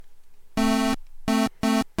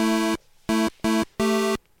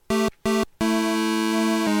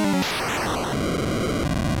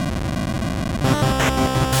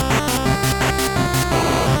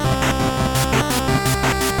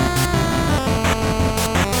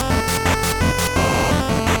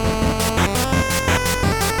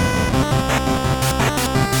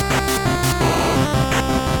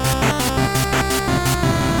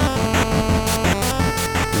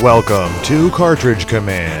Welcome to Cartridge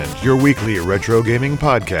Command, your weekly retro gaming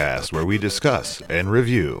podcast where we discuss and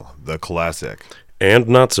review the classic and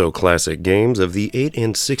not so classic games of the 8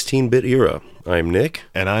 and 16-bit era. I'm Nick.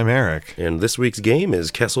 And I'm Eric. And this week's game is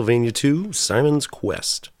Castlevania II: Simon's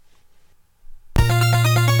Quest.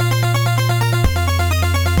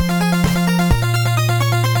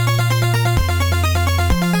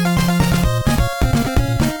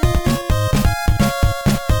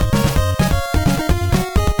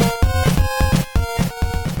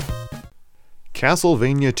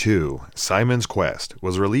 Castlevania II: Simon's Quest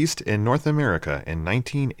was released in North America in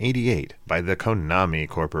 1988 by the Konami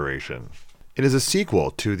Corporation. It is a sequel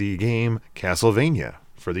to the game Castlevania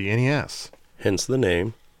for the NES. Hence the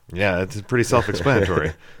name. Yeah, it's pretty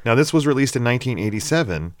self-explanatory. Now, this was released in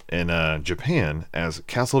 1987 in Japan as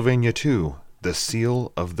Castlevania II: The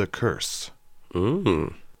Seal of the Curse.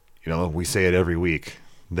 Mm. You know, we say it every week.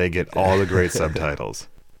 They get all the great subtitles.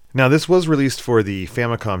 Now, this was released for the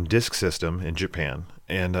Famicom Disk System in Japan,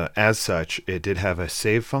 and as such, it did have a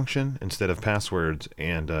save function instead of passwords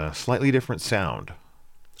and a slightly different sound.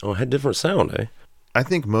 Oh, it had different sound, eh? I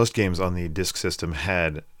think most games on the Disk System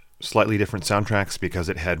had slightly different soundtracks because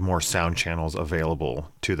it had more sound channels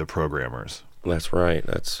available to the programmers. That's right.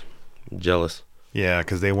 That's jealous. Yeah,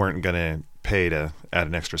 because they weren't going to pay to add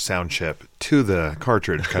an extra sound chip to the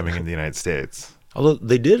cartridge coming in the United States. Although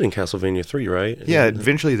they did in Castlevania 3, right? Yeah,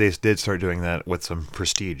 eventually they did start doing that with some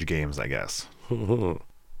prestige games, I guess.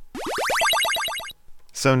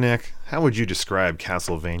 So, Nick, how would you describe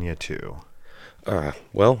Castlevania 2?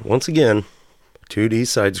 Well, once again, 2D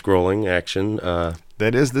side-scrolling action.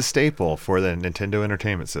 That is the staple for the Nintendo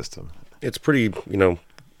Entertainment System. It's pretty,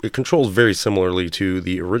 it controls very similarly to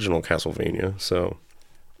the original Castlevania, so...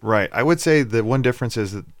 Right. I would say the one difference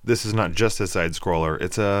is that this is not just a side-scroller.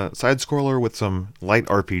 It's a side-scroller with some light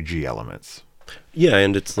RPG elements. Yeah,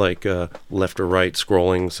 and it's like left or right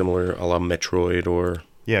scrolling, similar a la Metroid or...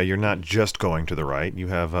 Yeah, you're not just going to the right. You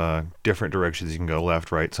have different directions you can go,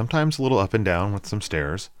 left, right, sometimes a little up and down with some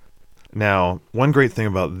stairs. Now, one great thing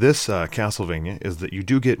about this Castlevania is that you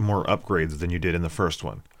do get more upgrades than you did in the first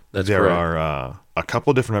one. That's there correct. are a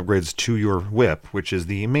couple different upgrades to your whip, which is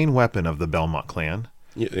the main weapon of the Belmont clan.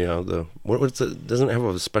 What's it? Doesn't it have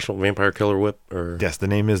a special vampire killer whip? Or Yes, the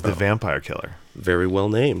name is the Vampire Killer. Very well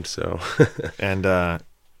named, so. And, I'm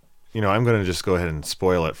going to just go ahead and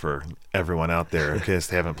spoil it for everyone out there in case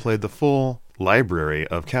they haven't played the full library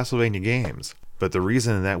of Castlevania games. But the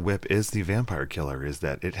reason that whip is the Vampire Killer is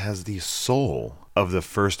that it has the soul of the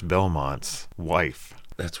first Belmont's wife.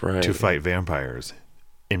 That's right. To fight vampires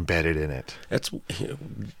embedded in it.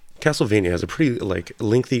 Castlevania has a pretty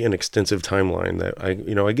lengthy and extensive timeline that I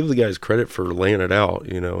give the guys credit for laying it out.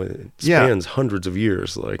 It spans hundreds of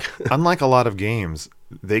years. Unlike a lot of games,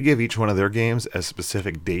 they give each one of their games a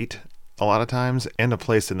specific date a lot of times and a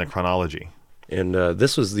place in the chronology. And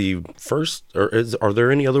this was the first, are there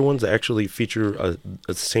any other ones that actually feature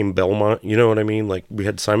a same Belmont? You know what I mean? Like, we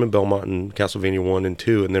had Simon Belmont in Castlevania 1 and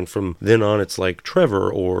 2, and then from then on, it's like Trevor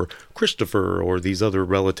or Christopher or these other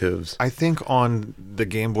relatives. I think on the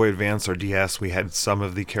Game Boy Advance or DS, we had some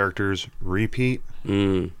of the characters repeat.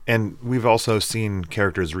 And we've also seen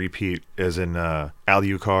characters repeat, as in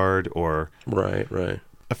Alucard or... Right.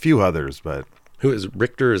 A few others, but... Who is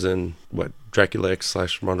Richter is in Dracula X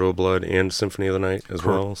 / Rondo of Blood and Symphony of the Night as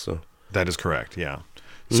well. So that is correct. Yeah.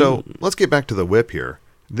 So let's get back to the whip here.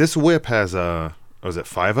 This whip has 5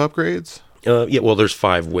 upgrades? Well, there's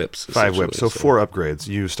 5 whips. 5 whips. So 4 upgrades.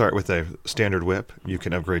 You start with a standard whip. You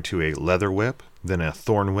can upgrade to a leather whip, then a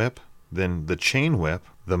thorn whip, then the chain whip,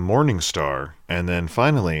 the Morning Star, and then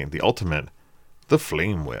finally the ultimate, the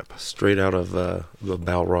flame whip. Straight out of the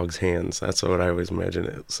Balrog's hands. That's what I always imagine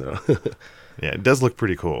it. So. Yeah, it does look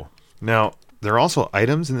pretty cool. Now, there are also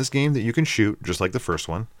items in this game that you can shoot, just like the first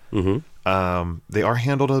one. Mm-hmm. They are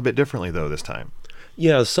handled a bit differently, though, this time.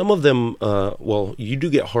 Yeah, some of them, you do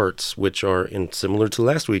get hearts, which are, similar to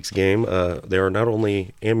last week's game, they are not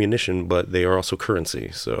only ammunition, but they are also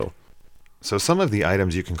currency. So some of the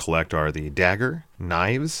items you can collect are the dagger,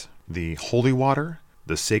 knives, the holy water,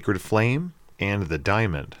 the sacred flame, and the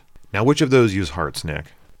diamond. Now, which of those use hearts, Nick?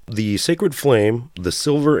 The Sacred Flame, the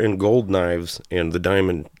silver and gold knives, and the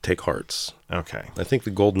diamond take hearts. Okay. I think the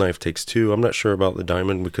gold knife takes 2. I'm not sure about the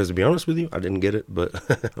diamond because, to be honest with you, I didn't get it. But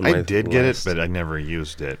I did get it, but I never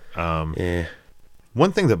used it.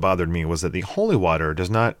 One thing that bothered me was that the holy water does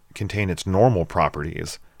not contain its normal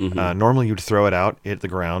properties. Mm-hmm. Normally, you'd throw it out, hit the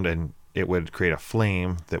ground, and it would create a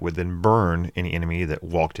flame that would then burn any enemy that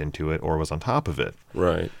walked into it or was on top of it.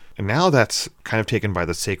 Right. And now that's kind of taken by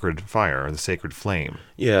the sacred fire, or the sacred flame.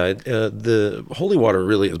 Yeah, the holy water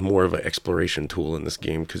really is more of an exploration tool in this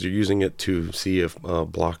game because you're using it to see if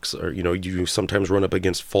blocks are, you sometimes run up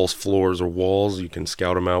against false floors or walls. You can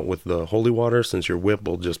scout them out with the holy water since your whip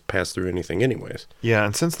will just pass through anything anyways. Yeah,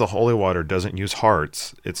 and since the holy water doesn't use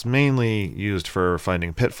hearts, it's mainly used for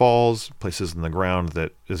finding pitfalls, places in the ground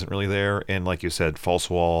that isn't really there, and like you said, false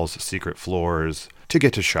walls, secret floors, to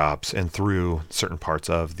get to shops and through certain parts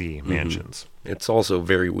of the mansions. It's also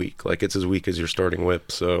very weak. Like, it's as weak as your starting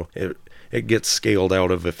whip, so it gets scaled out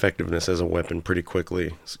of effectiveness as a weapon pretty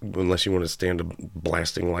quickly, unless you want to stand up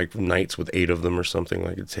blasting like knights with 8 of them or something.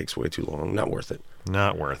 Like, it takes way too long. Not worth it.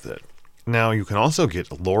 Not worth it. Now, you can also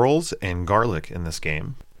get laurels and garlic in this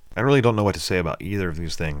game. I really don't know what to say about either of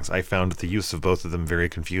these things. I found the use of both of them very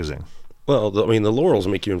confusing. Well, the laurels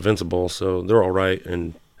make you invincible, so they're all right,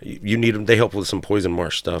 and you need them. They help with some poison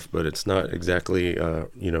marsh stuff, but it's not exactly,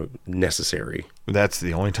 necessary. That's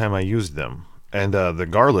the only time I used them. And the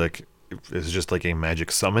garlic is just like a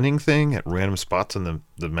magic summoning thing at random spots on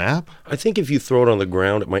the map. I think if you throw it on the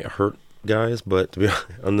ground, it might hurt guys, but to be honest,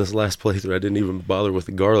 on this last playthrough, I didn't even bother with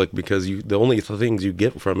the garlic because the only things you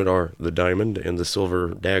get from it are the diamond and the silver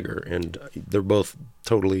dagger, and they're both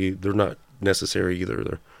they're not necessary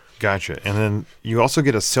either. Gotcha. And then you also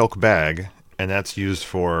get a silk bag, and that's used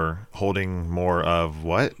for holding more of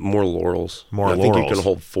what? More laurels. I think you can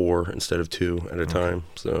hold 4 instead of 2 at a time.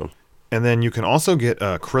 So. And then you can also get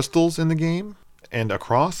crystals in the game and a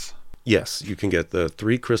cross. Yes, you can get the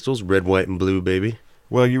 3 crystals, red, white, and blue, baby.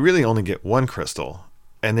 Well, you really only get 1 crystal,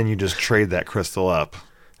 and then you just trade that crystal up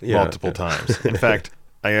multiple times. In fact,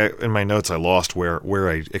 in my notes, I lost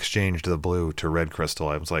where I exchanged the blue to red crystal.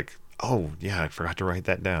 I was like, oh, yeah, I forgot to write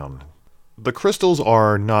that down. The crystals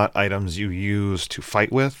are not items you use to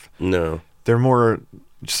fight with. No. They're more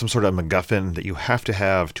some sort of MacGuffin that you have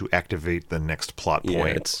to activate the next plot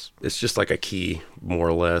point. Yeah, it's just like a key, more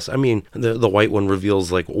or less. I mean, the white one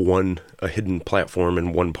reveals like a hidden platform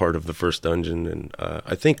in one part of the first dungeon, and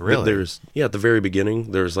I think really? There's at the very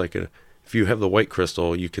beginning there's like if you have the white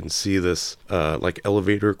crystal, you can see this like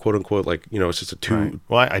elevator, quote unquote, like it's just a 2. Right.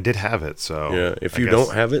 Well, I did have it, so yeah. If you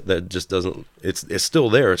don't have it, that just doesn't. It's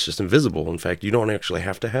still there. It's just invisible. In fact, you don't actually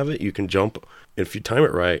have to have it. You can jump. If you time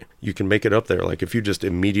it right, you can make it up there. Like if you just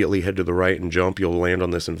immediately head to the right and jump, you'll land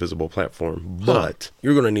on this invisible platform. But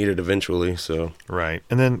you're going to need it eventually. So right.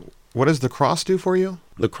 And then what does the cross do for you?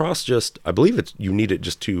 The cross I believe you need it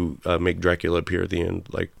just to make Dracula appear at the end,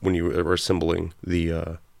 like when you are assembling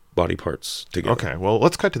the body parts together. Okay, well,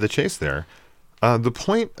 let's cut to the chase there. The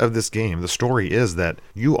point of this game, the story, is that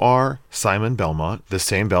you are Simon Belmont, the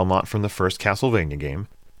same Belmont from the first Castlevania game.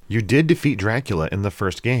 You did defeat Dracula in the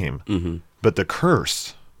first game, but the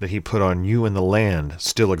curse that he put on you and the land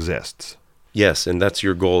still exists. Yes, and that's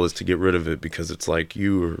your goal, is to get rid of it, because it's like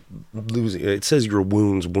you are losing. It says your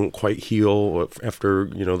wounds won't quite heal after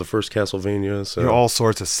the first Castlevania. So you're all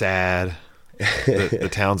sorts of sad. The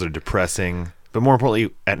towns are depressing. But more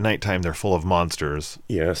importantly, at nighttime, they're full of monsters.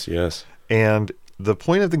 Yes, yes. And the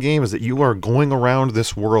point of the game is that you are going around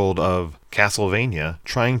this world of Castlevania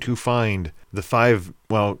trying to find the 5,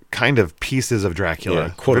 kind of pieces of Dracula.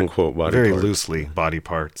 Yeah, quote-unquote body very parts. Very loosely, body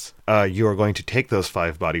parts. You are going to take those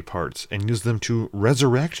 5 body parts and use them to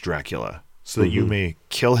resurrect Dracula so that you may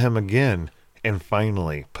kill him again and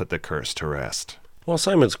finally put the curse to rest. While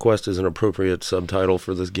Simon's Quest is an appropriate subtitle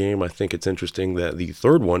for this game, I think it's interesting that the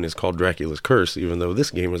third one is called Dracula's Curse, even though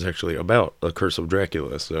this game is actually about a curse of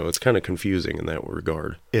Dracula, so it's kind of confusing in that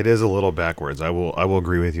regard. It is a little backwards. I will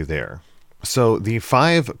agree with you there. So the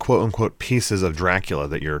 5 quote-unquote pieces of Dracula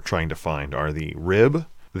that you're trying to find are the rib,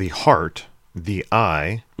 the heart, the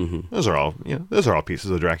eye. Those are all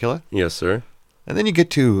pieces of Dracula. Yes, sir. And then you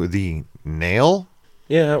get to the nail.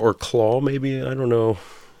 Yeah, or claw, maybe. I don't know.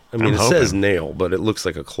 I mean, it says nail, but it looks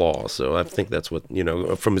like a claw, so I think that's what,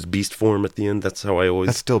 from his beast form at the end, that's how I always...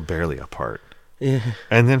 That's still barely a part. Yeah.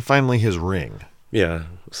 And then finally his ring. Yeah,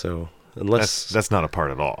 so unless... That's not a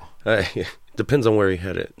part at all. Depends on where he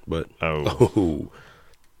had it, but... Oh.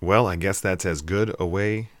 Well, I guess that's as good a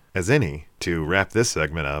way as any to wrap this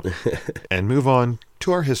segment up and move on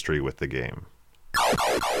to our history with the game.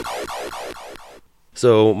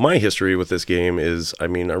 So my history with this game is, I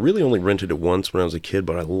really only rented it once when I was a kid,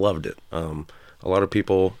 but I loved it. A lot of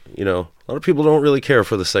people don't really care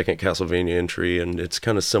for the second Castlevania entry, and it's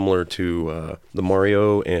kind of similar to the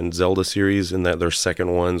Mario and Zelda series in that their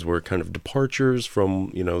second ones were kind of departures from,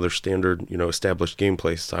 their standard, established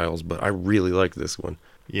gameplay styles, but I really like this one.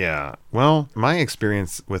 Yeah, well, my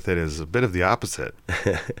experience with it is a bit of the opposite.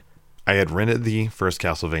 I had rented the first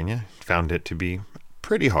Castlevania, found it to be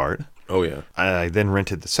pretty hard. Oh, yeah. I then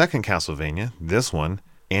rented the second Castlevania, this one,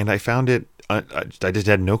 and I found it. I just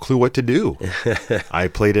had no clue what to do. I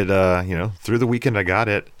played it, through the weekend. I got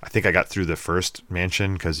it. I think I got through the first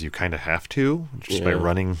mansion because you kind of have to, just by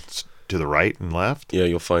running to the right and left. Yeah,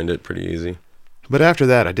 you'll find it pretty easy. But after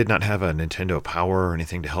that, I did not have a Nintendo Power or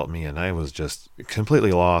anything to help me, and I was just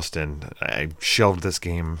completely lost, and I shelved this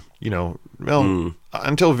game,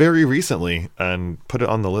 until very recently, and put it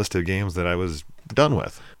on the list of games that I was done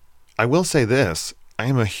with. I will say this, I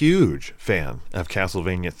am a huge fan of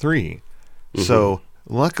Castlevania 3, so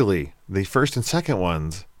luckily, the first and second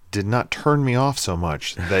ones did not turn me off so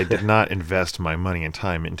much that I did not invest my money and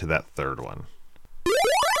time into that third one.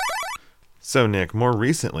 So, Nick, more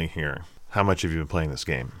recently here, how much have you been playing this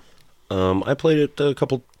game? I played it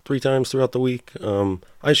 3 times throughout the week.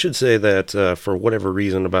 I should say that for whatever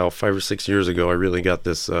reason, about 5 or 6 years ago, I really got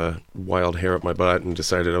this wild hair up my butt and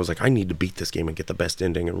decided I was like, I need to beat this game and get the best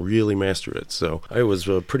ending and really master it. So I was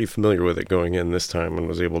pretty familiar with it going in this time and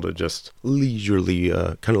was able to just leisurely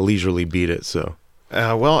beat it. So,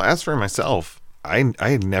 well, as for myself, I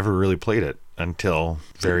had never really played it until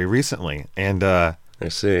very recently, and I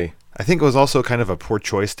see. I think it was also kind of a poor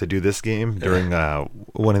choice to do this game during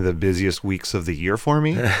one of the busiest weeks of the year for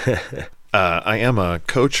me. I am a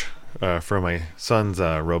coach for my son's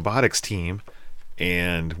robotics team,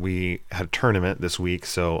 and we had a tournament this week,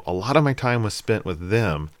 so a lot of my time was spent with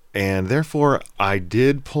them. And therefore, I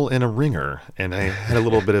did pull in a ringer, and I had a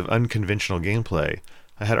little bit of unconventional gameplay.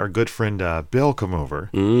 I had our good friend Bill come over.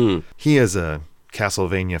 He is a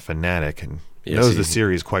Castlevania fanatic and knows the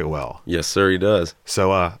series quite well. Yes, sir, he does.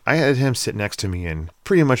 So I had him sit next to me and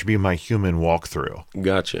pretty much be my human walkthrough.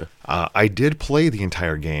 Gotcha. I did play the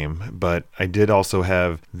entire game, but I did also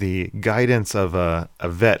have the guidance of a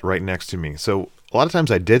vet right next to me. So a lot of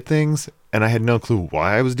times I did things, and I had no clue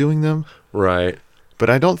why I was doing them. Right.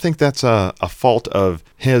 But I don't think that's a fault of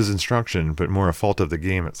his instruction, but more a fault of the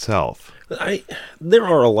game itself. There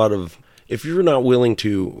are a lot of... If you're not willing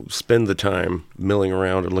to spend the time milling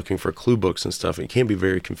around and looking for clue books and stuff, it can be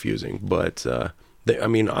very confusing. But, I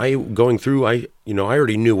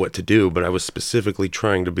already knew what to do, but I was specifically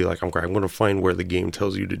trying to be like, I'm going to find where the game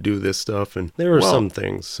tells you to do this stuff. And there are some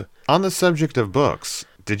things. On the subject of books,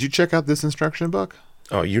 did you check out this instruction book?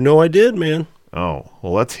 Oh, I did, man. Oh,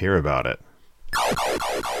 well, let's hear about it.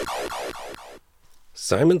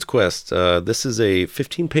 Simon's Quest. This is a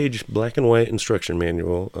 15-page black and white instruction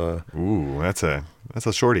manual. Ooh, that's a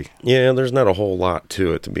shorty. Yeah, there's not a whole lot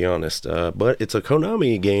to it, to be honest. But it's a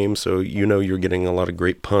Konami game, so you're getting a lot of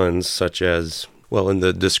great puns, such as, well, in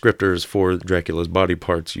the descriptors for Dracula's body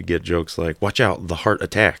parts, you get jokes like, watch out, the heart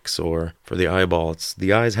attacks, or for the eyeball, it's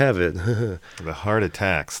the eyes have it. The heart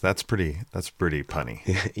attacks. That's pretty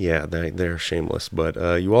punny. Yeah, they're shameless.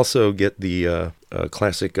 But you also get the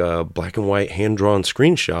classic black and white hand-drawn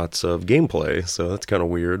screenshots of gameplay, so that's kind of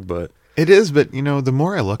weird, but... It is, but, the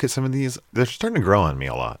more I look at some of these, they're starting to grow on me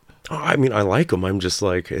a lot. I mean, I like them. I'm just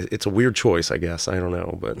like, it's a weird choice, I guess. I don't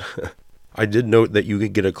know, but... I did note that you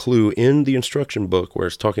could get a clue in the instruction book where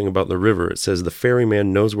it's talking about the river. It says the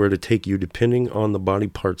ferryman knows where to take you depending on the body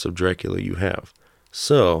parts of Dracula you have.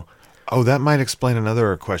 So... Oh, that might explain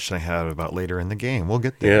another question I had about later in the game. We'll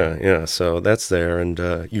get there. Yeah. So that's there. And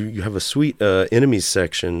you have a sweet enemies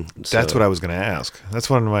section. So. That's what I was going to ask. That's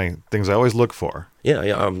one of my things I always look for.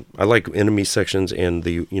 Yeah. I like enemy sections and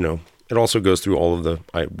it also goes through all of the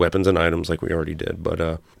weapons and items like we already did. But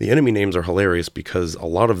the enemy names are hilarious because a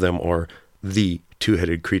lot of them are the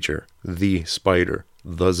two-headed creature, the spider,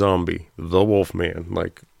 the zombie, the wolfman.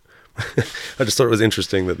 Like, I just thought it was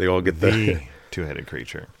interesting that they all get the two-headed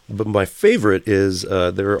creature. But my favorite is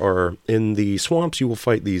in the swamps you will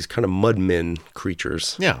fight these kind of mudmen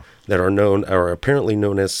creatures. Yeah. That are apparently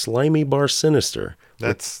known as Slimy Bar Sinister.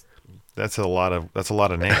 That's a lot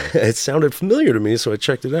of names. It sounded familiar to me, so I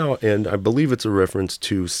checked it out, and I believe it's a reference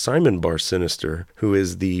to Simon Bar Sinister, who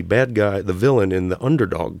is the bad guy, the villain in the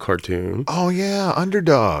Underdog cartoon. Oh yeah,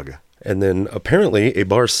 Underdog. And then apparently a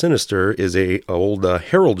Bar Sinister is a old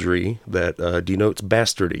heraldry that denotes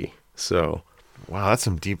bastardy. So. Wow, that's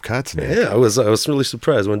some deep cuts, Nick. Yeah, I was really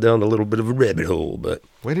surprised. Went down a little bit of a rabbit hole, but...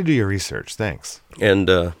 Way to do your research. Thanks. And,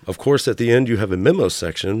 of course, at the end, you have a memo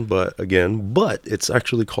section, but it's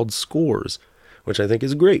actually called scores, which I think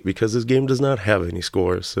is great because this game does not have any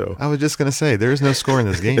scores, so... I was just going to say, there is no score in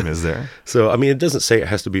this game, is there? So, I mean, it doesn't say it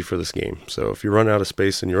has to be for this game. So if you run out of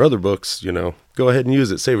space in your other books, go ahead and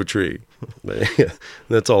use it. Save a tree. But, yeah,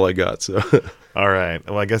 that's all I got, so... All right.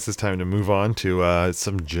 Well, I guess it's time to move on to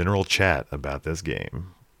some general chat about this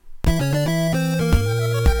game.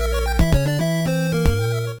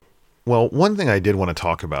 Well, one thing I did want to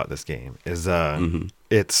talk about this game is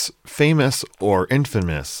its famous or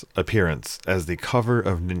infamous appearance as the cover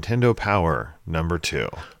of Nintendo Power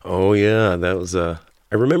 #2. Oh yeah, that was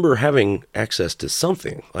I remember having access to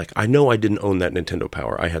something. Like, I know I didn't own that Nintendo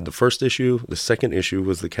Power. I had the first issue. The second issue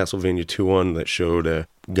was the Castlevania 2 one that showed a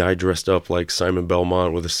guy dressed up like Simon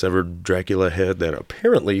Belmont with a severed Dracula head that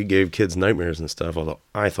apparently gave kids nightmares and stuff, although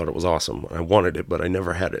I thought it was awesome. I wanted it, but I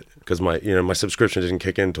never had it because my subscription didn't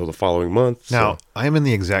kick in until the following month. Now, So. I'm in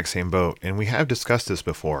the exact same boat, and we have discussed this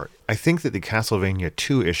before. I think that the Castlevania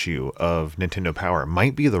 2 issue of Nintendo Power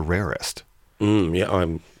might be the rarest.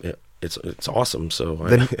 It's awesome. So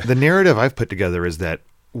The narrative I've put together is that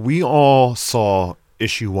we all saw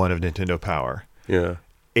issue 1 of Nintendo Power yeah.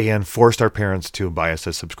 and forced our parents to buy us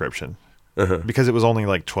a subscription because it was only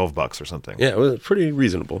like $12 or something. Yeah, it was pretty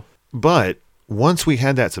reasonable. But once we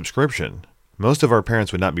had that subscription, most of our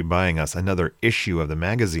parents would not be buying us another issue of the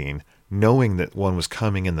magazine knowing that one was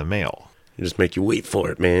coming in the mail. It just make you wait for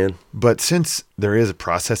it, man. But since there is a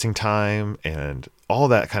processing time and all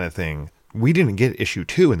that kind of thing, we didn't get issue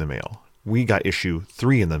 2 in the mail. We got issue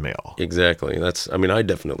 3 in the mail. Exactly. I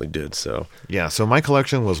definitely did. So Yeah, so my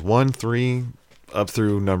collection was 1, 3, up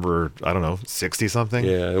through number, 60 something.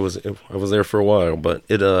 yeah, I was there for a while, but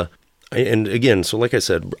and again, so like I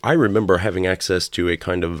said, I remember having access to a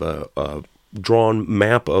kind of drawn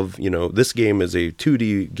map of, this game is a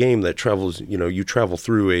 2D game that travels, you travel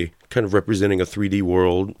through a kind of representing a 3D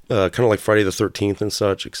world, kind of like Friday the 13th and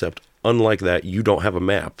such, except unlike that, you don't have a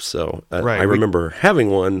map. So Right, I remember having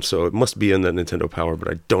one, so it must be in the Nintendo Power, but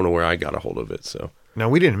I don't know where I got a hold of it. So Now,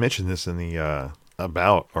 we didn't mention this in the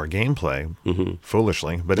about our gameplay,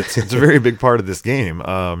 foolishly, but it's a very big part of this game.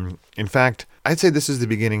 In fact, I'd say this is the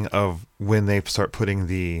beginning of when they start putting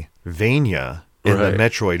the Vania in Right. the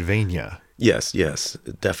Metroidvania yes,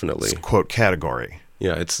 definitely. quote category.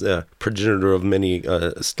 Yeah, it's a progenitor of many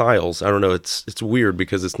styles. I don't know. It's weird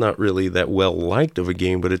because it's not really that well liked of a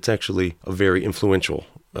game, but it's actually a very influential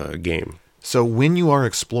game. So when you are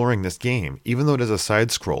exploring this game, even though it is a side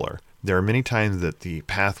scroller, there are many times that the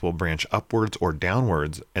path will branch upwards or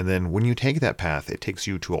downwards, and then when you take that path, it takes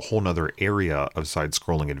you to a whole nother area of side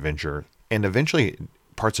scrolling adventure, and eventually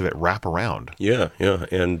parts of it wrap around. Yeah,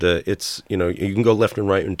 and it's you can go left and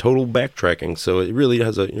right in total backtracking, so it really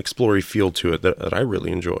has an explory feel to it that I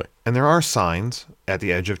really enjoy. And there are signs at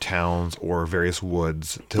the edge of towns or various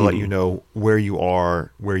woods to let you know where you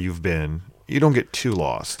are, where you've been. You don't get too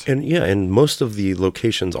lost. And most of the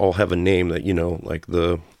locations all have a name that like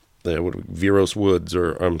the Veros Woods,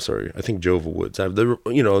 or I'm sorry, I think Jova Woods. And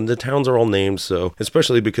the towns are all named, so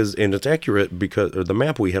especially because, and it's accurate because the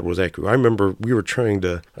map we had was accurate. I remember we were trying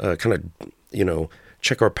to kind of,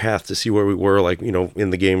 check our path to see where we were, like, in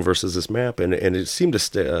the game versus this map, and it seemed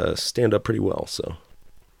to stand up pretty well, so.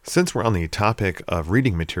 Since we're on the topic of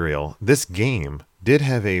reading material, this game did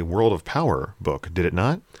have a World of Power book, did it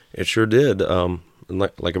not? It sure did. And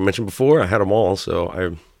like I mentioned before, I had them all, so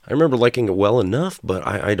I remember liking it well enough, but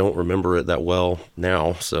I don't remember it that well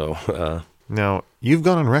now, so. Now, you've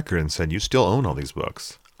gone on record and said you still own all these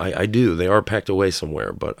books. I do. They are packed away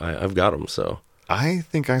somewhere, but I've got them, so. I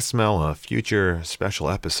think I smell a future special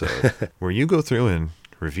episode where you go through and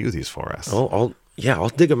review these for us. I'll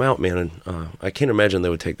dig them out, man. And I can't imagine they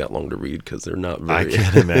would take that long to read because they're not very. I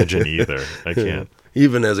can't imagine either. I can't.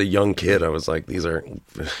 Even as a young kid, I was like,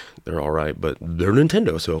 they're all right, but they're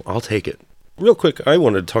Nintendo, so I'll take it. Real quick, I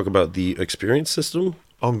wanted to talk about the experience system.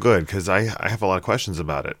 Oh, good, because I have a lot of questions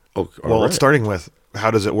about it. Oh, well, right. starting with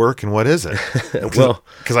how does it work and what is it? Well,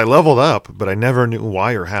 because I leveled up, but I never knew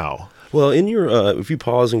why or how. Well, in your if you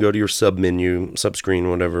pause and go to your sub menu, sub screen,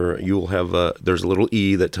 whatever, you'll have there's a little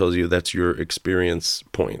E that tells you that's your experience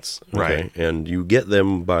points, okay? Right? And you get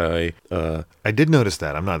them by I did notice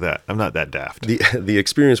that. I'm not that daft. the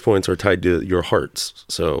experience points are tied to your hearts.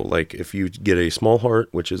 So, like, if you get a small heart,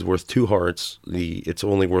 which is worth 2 hearts, it's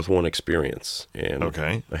only worth 1 experience, and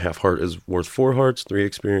Okay. a half heart is worth 4 hearts, 3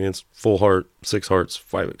 experience, full heart, 6 hearts,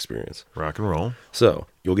 5 experience. Rock and roll. So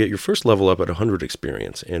you'll get your first level up at 100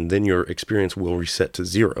 experience, and then your experience will reset to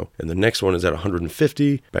 0. And the next one is at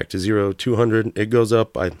 150, back to 0, 200. It goes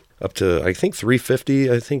up to, I think,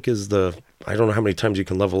 350, I think is I don't know how many times you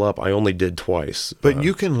can level up. I only did twice. But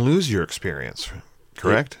you can lose your experience,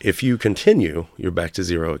 correct? If you continue, you're back to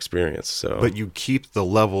 0 experience. So, But you keep the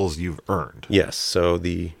levels you've earned. yes, so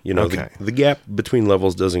the Okay. the gap between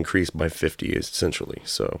levels does increase by 50 essentially.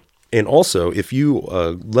 So, and also if you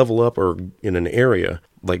level up or in an area,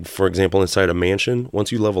 like for example inside a mansion,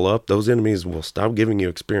 once you level up, those enemies will stop giving you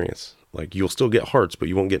experience. Like, you'll still get hearts, but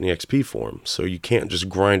you won't get any XP for them. So you can't just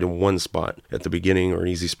grind in one spot at the beginning or an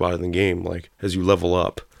easy spot in the game. Like, as you level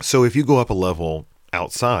up. So if you go up a level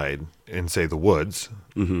outside in, say, the woods,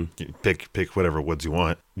 you pick whatever woods you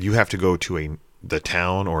want, you have to go to the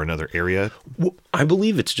town or another area. Well, I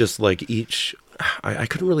believe it's just like each. I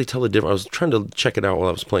couldn't really tell the difference. I was trying to check it out while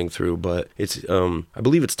I was playing through, but it's. I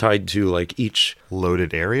believe it's tied to like each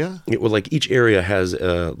Loaded area? like each area has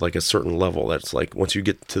like a certain level. That's like once you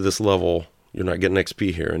get to this level, you're not getting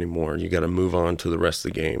XP here anymore. You got to move on to the rest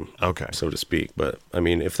of the game, Okay. so to speak. But I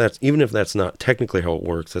mean, even if that's not technically how it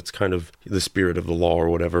works, that's kind of the spirit of the law or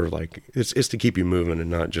whatever. Like it's to keep you moving and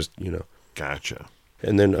not just Gotcha.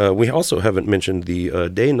 And then we also haven't mentioned the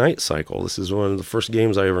day-night cycle. This is one of the first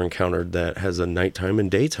games I ever encountered that has a nighttime and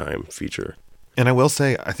daytime feature. And I will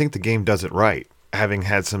say, I think the game does it right. Having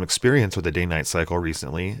had some experience with the day-night cycle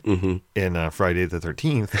recently in Friday the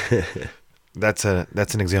 13th, that's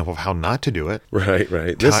an example of how not to do it. Right.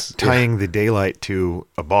 Tying the daylight to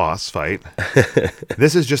a boss fight.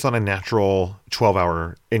 This is just on a natural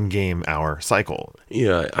 12-hour in-game hour cycle.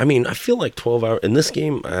 Yeah, I mean, I feel like 12 hours in this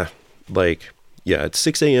game, yeah, at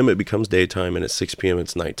 6 a.m. it becomes daytime, and at 6 p.m.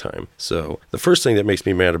 it's nighttime. So the first thing that makes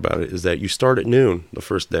me mad about it is that you start at noon the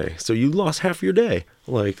first day. So you lost half your day.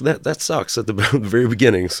 Like, that sucks at the very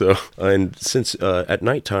beginning. So, and since at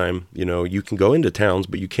nighttime, you can go into towns,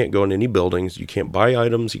 but you can't go in any buildings. You can't buy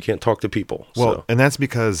items. You can't talk to people. Well, and that's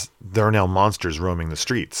because there are now monsters roaming the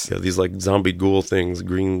streets. Yeah, these like zombie ghoul things,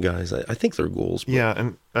 green guys. I think they're ghouls. But Yeah,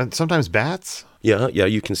 and sometimes bats. yeah,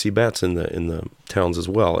 you can see bats in the towns as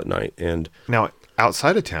well at night. And Now,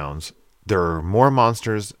 outside of towns, there are more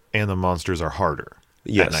monsters, and the monsters are harder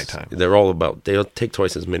at nighttime. They'll take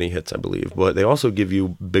twice as many hits, I believe, but they also give you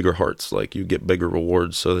bigger hearts, like you get bigger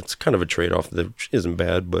rewards, so it's kind of a trade-off that isn't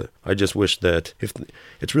bad. But I just wish that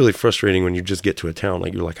it's really frustrating when you just get to a town,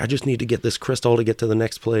 like you're like, I just need to get this crystal to get to the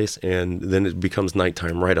next place, and then it becomes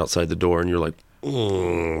nighttime right outside the door, and you're like,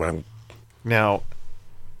 Now,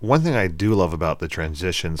 one thing I do love about the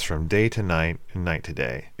transitions from day to night and night to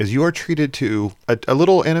day is you are treated to a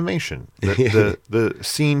little animation. The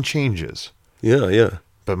scene changes. yeah.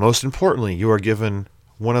 But most importantly, you are given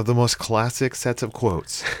one of the most classic sets of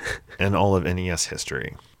quotes in all of NES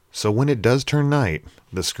history. So when it does turn night,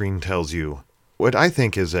 the screen tells you what I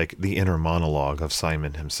think is like the inner monologue of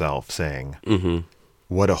Simon himself saying,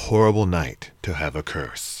 "What a horrible night to have a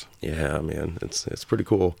curse." Yeah, man, it's pretty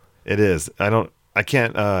cool. It is. I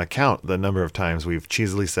can't count the number of times we've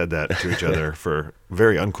cheesily said that to each other for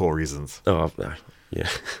very uncool reasons. Oh, yeah.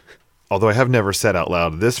 Although I have never said out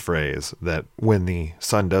loud this phrase that when the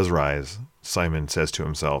sun does rise, Simon says to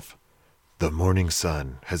himself, "The morning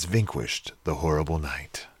sun has vanquished the horrible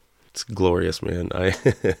night." It's glorious, man.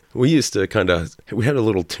 We used to we had a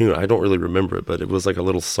little tune. I don't really remember it, but it was like a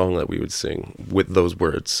little song that we would sing with those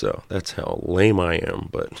words. So that's how lame I am.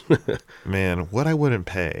 But Man, what I wouldn't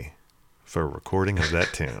pay for a recording of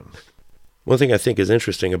that tune. one thing I think is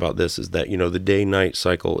interesting about this is that, the day-night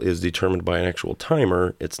cycle is determined by an actual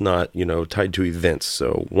timer. It's not, tied to events.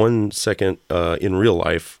 So 1 second in real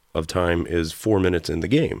life of time is 4 minutes in the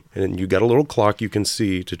game. And you got a little clock you can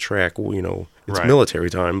see to track, it's Right. military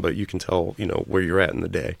time, but you can tell, where you're at in the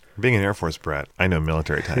day. Being an Air Force brat, I know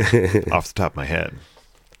military time off the top of my head.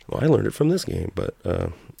 Well, I learned it from this game, but,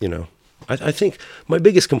 I think my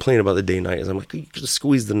biggest complaint about the day-night is I'm like, you could just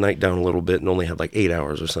squeeze the night down a little bit and only have like 8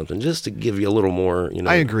 hours or something, just to give you a little more,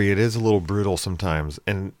 I agree. It is a little brutal sometimes,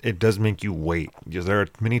 and it does make you wait. Because there are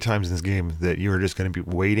many times in this game that you are just going to be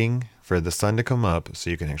waiting for the sun to come up so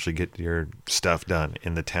you can actually get your stuff done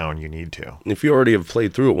in the town you need to. If you already have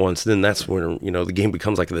played through it once, then that's when, the game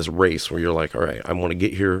becomes like this race where you're like, all right, I want to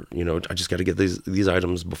get here, I just got to get these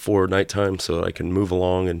items before nighttime so that I can move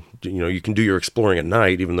along. And, you can do your exploring at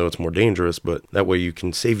night, even though it's more dangerous, but that way you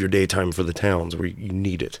can save your daytime for the towns where you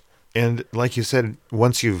need it. And like you said,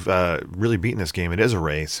 once you've really beaten this game, it is a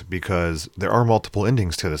race because there are multiple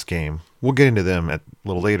endings to this game. We'll get into them a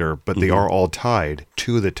little later, but they are all tied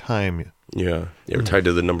to the time. Yeah, they're tied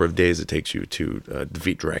to the number of days it takes you to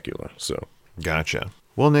defeat Dracula. So, Gotcha.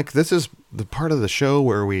 Well, Nick, this is the part of the show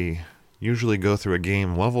where we usually go through a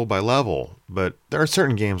game level by level, but there are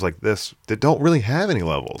certain games like this that don't really have any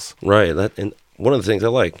levels. right, and one of the things I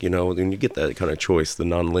like, when you get that kind of choice, the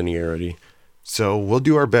non-linearity. So we'll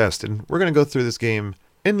do our best, and we're going to go through this game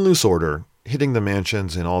in loose order, hitting the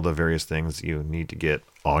mansions and all the various things you need to get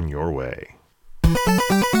on your way.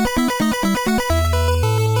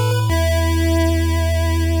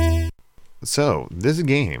 So, this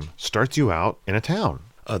game starts you out in a town,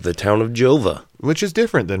 The town of Jova. which is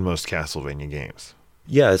different than most Castlevania games.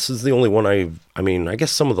 Yeah, this is the only one I mean, I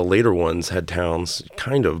guess some of the later ones had towns,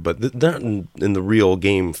 kind of, but not in the real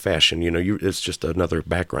game fashion. It's just another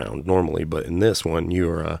background normally. But in this one,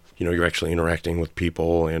 you're actually interacting with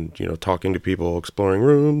people and, talking to people, exploring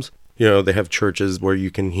rooms. They have churches where you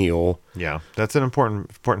can heal. Yeah, that's an important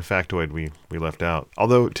factoid we left out.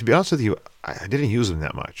 Although, to be honest with you, I didn't use them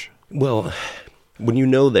that much. Well, when you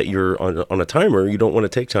know that you're on a timer, you don't want to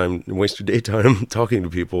take time and waste your daytime talking to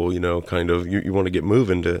people, kind of. You want to get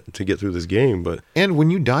moving to get through this game. And when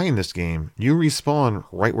you die in this game, you respawn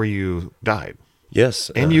right where you died.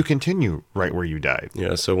 Yes. And you continue right where you died.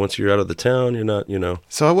 Yeah, so once you're out of the town, you're not,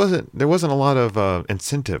 So there wasn't a lot of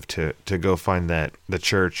incentive to go find the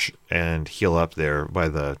church and heal up there by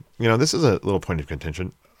this is a little point of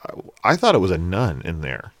contention. I thought it was a nun in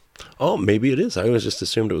there. Oh, maybe it is. I always just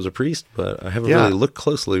assumed it was a priest, but I haven't really looked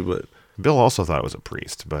closely. But Bill also thought it was a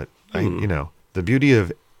priest, but the beauty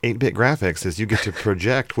of 8-bit graphics is you get to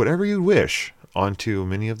project whatever you wish onto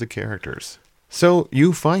many of the characters. So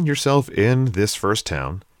you find yourself in this first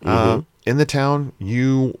town. In the town,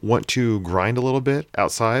 you want to grind a little bit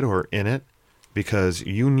outside or in it because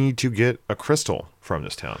you need to get a crystal from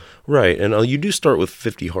this town. Right, and you do start with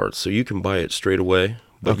 50 hearts, so you can buy it straight away.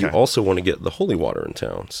 But you also want to get the holy water in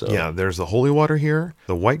town. So yeah, there's the holy water here,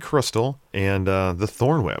 the white crystal, and the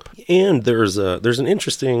thorn whip. And there's an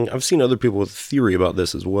interesting. I've seen other people with theory about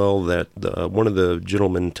this as well. That one of the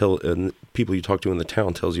gentlemen and people you talk to in the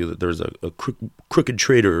town tells you that there's a crooked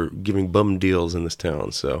trader giving bum deals in this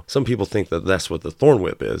town. So some people think that that's what the thorn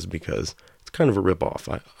whip is because it's kind of a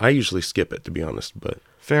ripoff. I usually skip it, to be honest, but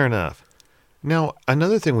fair enough. Now,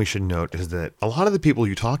 another thing we should note is that a lot of the people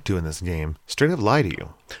you talk to in this game straight up lie to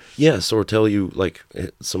you. Yes, or tell you, like,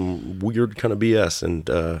 some weird kind of BS. And,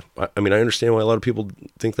 I mean, I understand why a lot of people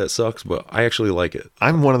think that sucks, but I actually like it.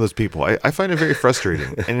 I'm one of those people. I find it very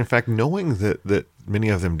frustrating. And, in fact, knowing that many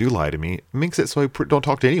of them do lie to me makes it so I don't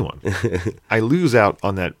talk to anyone. I lose out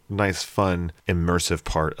on that nice, fun, immersive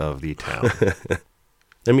part of the town.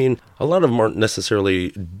 I mean, a lot of them aren't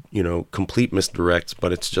necessarily, complete misdirects,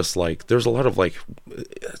 but it's just like, there's a lot of like,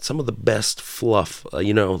 some of the best fluff,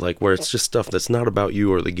 like where it's just stuff that's not about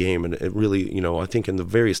you or the game. And it really, I think in the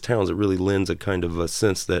various towns, it really lends a kind of a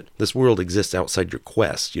sense that this world exists outside your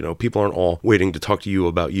quest. People aren't all waiting to talk to you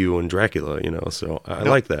about you and Dracula, so I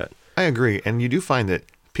like that. I agree. And you do find that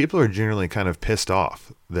people are generally kind of pissed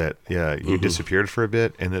off that you disappeared for a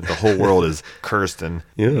bit and that the whole world is cursed and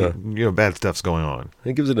bad stuff's going on.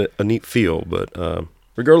 It gives it a neat feel, but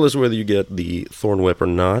regardless of whether you get the thorn whip or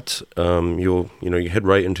not, you head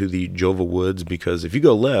right into the Jova Woods, because if you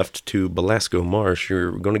go left to Belasco Marsh,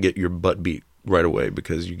 you're going to get your butt beat right away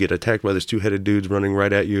because you get attacked by these two-headed dudes running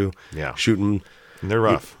right at you, shooting. And they're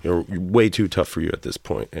rough. You're way too tough for you at this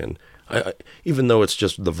point, and I, even though it's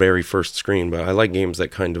just the very first screen, but I like games that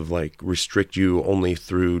kind of like restrict you only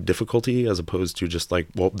through difficulty as opposed to just like,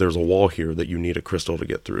 well, there's a wall here that you need a crystal to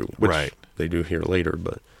get through, which they do here later.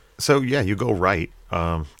 But so yeah, you go right,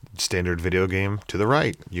 standard video game to the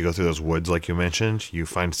right. You go through those woods like you mentioned. You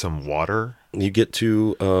find some water. You get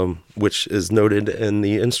to, which is noted in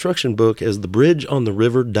the instruction book as the bridge on the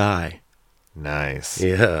River Dai. Nice.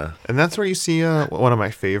 Yeah. And that's where you see one of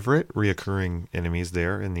my favorite reoccurring enemies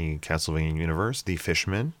there in the Castlevania universe, the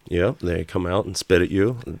Fishmen. Yep, they come out and spit at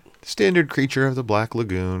you. Standard creature of the Black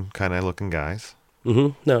Lagoon kind of looking guys.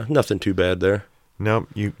 No, nothing too bad there. No,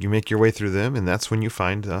 you make your way through them, and that's when you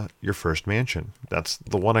find your first mansion. That's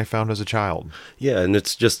the one I found as a child. Yeah, and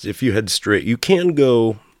it's just, if you head straight, you can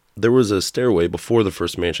go. There was a stairway before the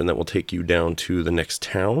first mansion that will take you down to the next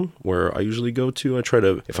town where I usually go to. I try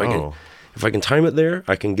to, if I can time it there,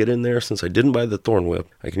 I can get in there. Since I didn't buy the thorn whip,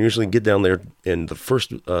 I can usually get down there in the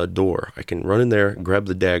first door. I can run in there, grab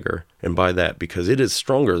the dagger, and buy that because it is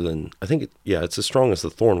stronger than, I think, it's as strong as the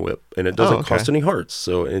thorn whip, and it doesn't cost any hearts.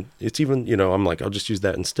 So it's even, I'm like, I'll just use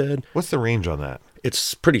that instead. What's the range on that?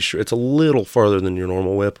 It's pretty sure it's a little farther than your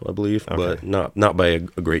normal whip, I believe, but not by a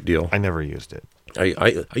great deal. I never used it.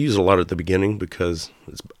 I use it a lot at the beginning because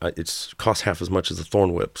it's costs half as much as the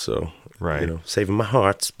thorn whip, so saving my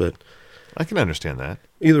hearts, but. I can understand that.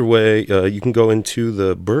 Either way, you can go into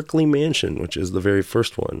the Berkeley Mansion, which is the very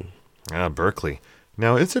first one. Berkeley.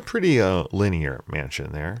 Now, it's a pretty linear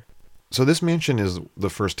mansion there. So this mansion is the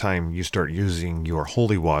first time you start using your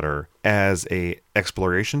holy water as a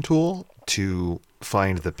exploration tool to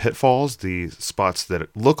find the pitfalls, the spots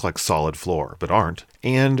that look like solid floor but aren't,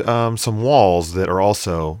 and some walls that are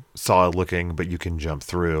also solid looking but you can jump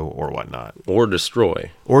through or whatnot. Or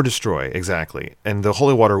destroy. Or destroy, exactly. And the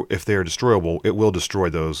holy water, if they are destroyable, it will destroy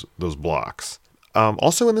those blocks.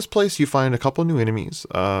 Also in this place, you find a couple new enemies.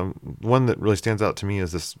 One that really stands out to me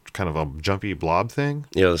is this kind of a jumpy blob thing.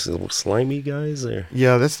 Yeah, this little slimy guys there.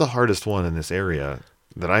 Yeah, that's the hardest one in this area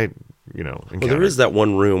that I, encountered. Well, there is that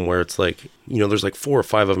one room where it's like, there's like 4 or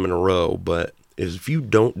 5 of them in a row, but if you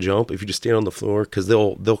don't jump, if you just stand on the floor, because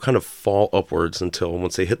they'll kind of fall upwards until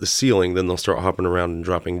once they hit the ceiling, then they'll start hopping around and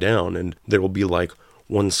dropping down, and there will be like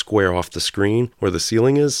one square off the screen where the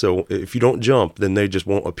ceiling is. So if you don't jump, then they just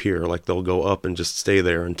won't appear. Like they'll go up and just stay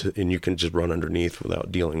there, and you can just run underneath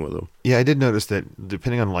without dealing with them. Yeah, I did notice that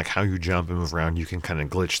depending on like how you jump and move around, you can kind of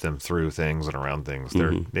glitch them through things and around things.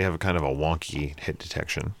 They have a kind of a wonky hit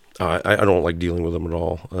detection. I don't like dealing with them at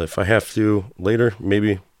all. If I have to later,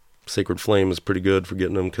 maybe Sacred Flame is pretty good for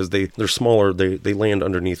getting them, because they're smaller. They land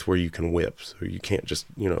underneath where you can whip, so you can't just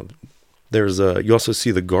There's you also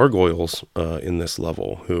see the gargoyles in this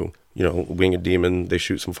level who, wing a demon, they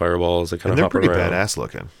shoot some fireballs, they kind of hop around. They're pretty badass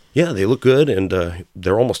looking. Yeah, they look good, and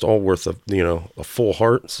they're almost all worth a full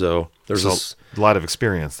heart. So there's a lot of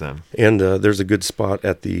experience then. And there's a good spot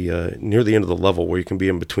at the near the end of the level where you can be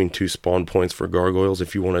in between 2 spawn points for gargoyles.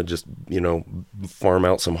 If you want to just farm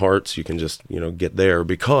out some hearts, you can just get there,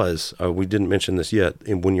 because we didn't mention this yet.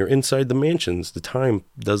 And when you're inside the mansions, the time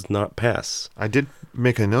does not pass. I did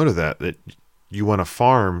make a note of that you want to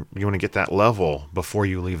farm, you want to get that level before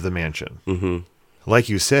you leave the mansion. Mm-hmm. Like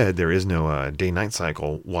you said, there is no day-night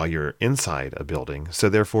cycle while you're inside a building. So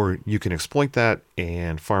therefore, you can exploit that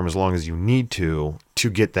and farm as long as you need to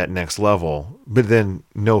get that next level. But then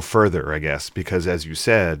no further, I guess, because as you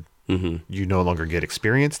said, you no longer get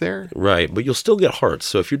experience there. Right, but you'll still get hearts.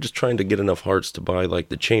 So if you're just trying to get enough hearts to buy like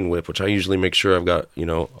the chain whip, which I usually make sure I've got,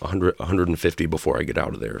 100, 150 before I get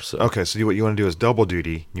out of there. So okay, so what you want to do is double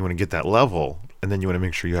duty. You want to get that level, and then you want to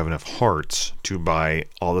make sure you have enough hearts to buy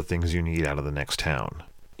all the things you need out of the next town.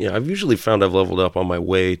 Yeah, I've usually found I've leveled up on my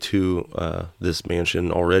way to this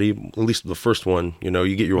mansion already. At least the first one,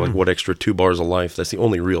 you get your what extra 2 bars of life. That's the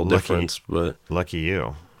only real difference. But lucky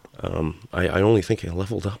you. I only think I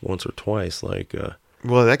leveled up once or twice. Well,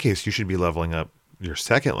 in that case, you should be leveling up your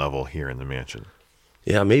second level here in the mansion.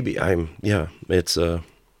 Yeah, maybe it's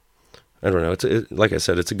I don't know. Like I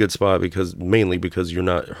said, it's a good spot mainly because you're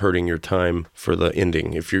not hurting your time for the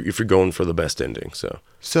ending if you're going for the best ending.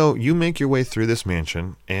 So you make your way through this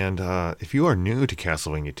mansion, and if you are new to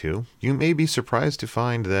Castlevania 2, you may be surprised to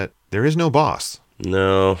find that there is no boss.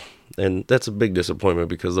 No, and that's a big disappointment,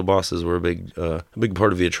 because the bosses were a big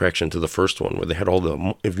part of the attraction to the first one, where they had all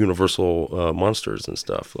the universal monsters and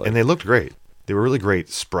stuff. And they looked great. They were really great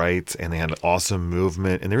sprites, and they had awesome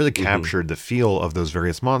movement, and they really captured the feel of those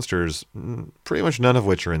various monsters, pretty much none of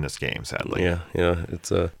which are in this game, sadly. Yeah, it's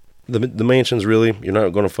the mansion's really, you're not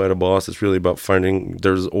going to fight a boss. It's really about finding,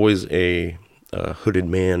 there's always a hooded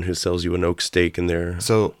man who sells you an oak steak in there.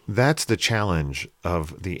 So that's the challenge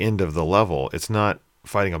of the end of the level. It's not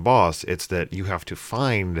fighting a boss, it's that you have to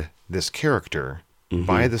find this character,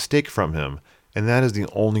 buy the steak from him, and that is the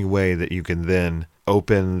only way that you can then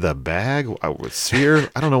open the bag with sphere.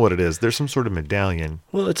 I don't know what it is. There's some sort of medallion.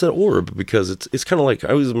 Well, it's an orb, because it's kind of like, I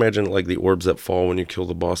always imagine like the orbs that fall when you kill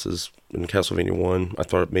the bosses in Castlevania 1. I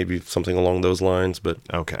thought maybe something along those lines, but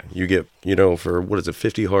okay. You get, for,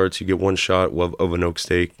 50 hearts, you get one shot of an oak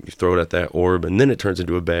steak, you throw it at that orb, and then it turns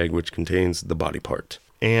into a bag which contains the body part.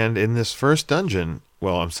 And in this first dungeon,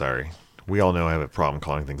 well, I'm sorry. We all know I have a problem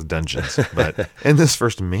calling things dungeons, but in this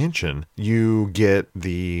first mansion, you get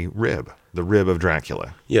the rib of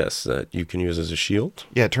Dracula. Yes, that you can use as a shield.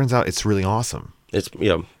 Yeah, it turns out it's really awesome. It's,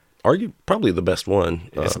 probably the best one.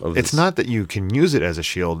 It's not that you can use it as a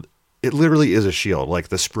shield. It literally is a shield. Like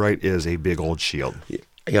the sprite is a big old shield.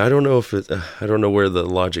 Yeah, I don't know I don't know where the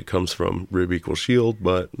logic comes from. Rib equals shield,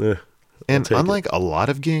 but and unlike a lot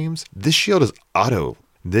of games, this shield is auto.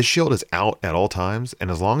 This shield is out at all times,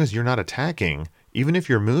 and as long as you're not attacking, even if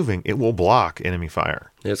you're moving, it will block enemy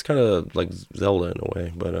fire. Yeah, it's kind of like Zelda in a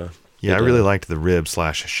way, but yeah, I really liked the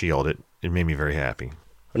rib/shield. It made me very happy.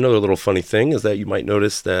 Another little funny thing is that you might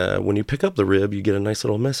notice that when you pick up the rib, you get a nice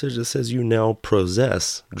little message that says you now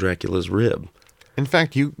possess Dracula's rib. In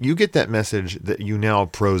fact, you get that message that you now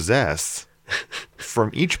possess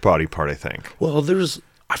from each body part, I think. Well,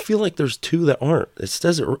 I feel like there's 2 that aren't. It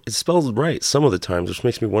spells right some of the times, which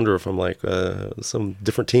makes me wonder if I'm like some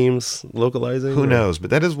different teams localizing. Who knows?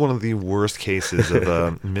 But that is one of the worst cases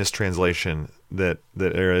of mistranslation that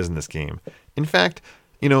there is in this game. In fact,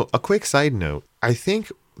 a quick side note, I think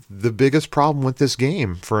the biggest problem with this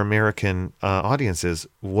game for American audiences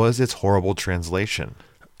was its horrible translation.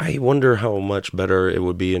 I wonder how much better it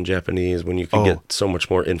would be in Japanese when you could get so much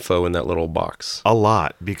more info in that little box. A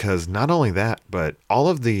lot, because not only that, but all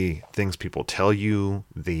of the things people tell you,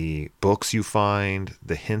 the books you find,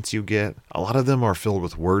 the hints you get, a lot of them are filled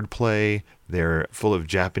with wordplay. They're full of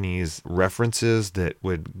Japanese references that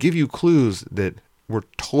would give you clues that were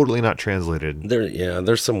totally not translated.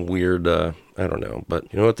 There's some weird, I don't know,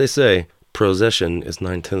 but you know what they say? Possession is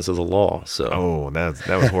 9/10 of the law. So that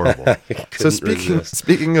was horrible. So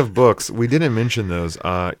speaking of books, we didn't mention those.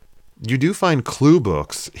 You do find clue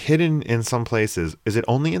books hidden in some places. Is it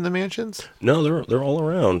only in the mansions? No, they're all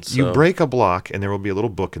around. So. You break a block, and there will be a little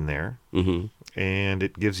book in there, and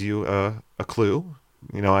it gives you a clue.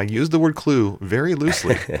 You know, I use the word clue very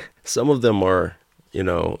loosely. Some of them are, you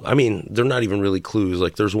know, I mean, they're not even really clues.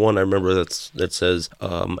 Like there's one I remember that says,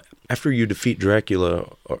 after you defeat Dracula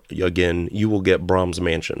again, you will get Brahm's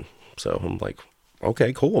mansion. So I'm like,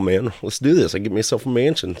 okay, cool, man. Let's do this. I get myself a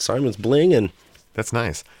mansion. Simon's bling, and that's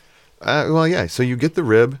nice. Well, yeah. So you get the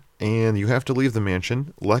rib, and you have to leave the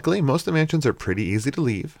mansion. Luckily, most of the mansions are pretty easy to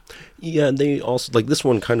leave. Yeah, and they also, like this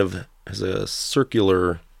one kind of has a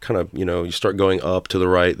circular kind of, you know, you start going up to the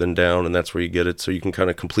right, then down, and that's where you get it. So you can kind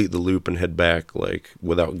of complete the loop and head back, like,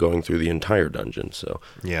 without going through the entire dungeon. So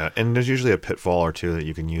yeah, and there's usually a pitfall or two that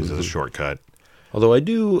you can use as a shortcut. Although I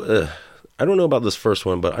don't know about this first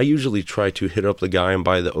one, but I usually try to hit up the guy and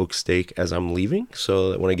buy the oak steak as I'm leaving, so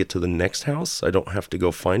that when I get to the next house, I don't have to go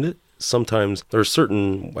find it. Sometimes there are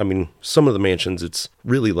some of the mansions, it's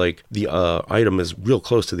really like the item is real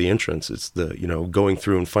close to the entrance. It's the, you know, going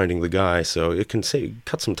through and finding the guy. So it can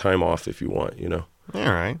cut some time off if you want, you know.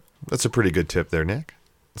 All right. That's a pretty good tip there, Nick.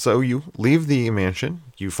 So you leave the mansion.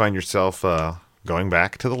 You find yourself going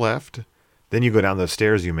back to the left. Then you go down those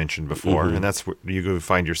stairs you mentioned before, and that's where you go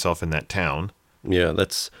find yourself in that town. Yeah,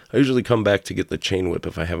 I usually come back to get the chain whip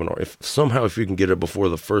if I haven't. If you can get it before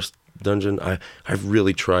the first dungeon, I've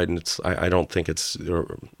really tried, and I don't think it's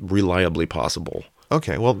reliably possible.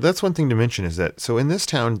 Okay, well, that's one thing to mention is that, so in this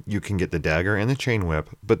town, you can get the dagger and the chain whip,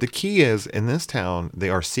 but the key is, in this town, they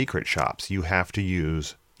are secret shops. You have to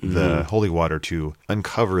use the holy water to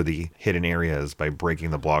uncover the hidden areas by breaking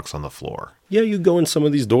the blocks on the floor. Yeah, you go in some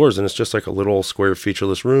of these doors, and it's just like a little square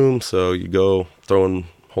featureless room, so you go throwing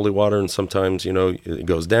holy water, and sometimes, you know, it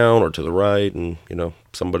goes down or to the right, and, you know,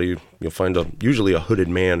 you'll find usually a hooded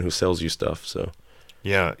man who sells you stuff. So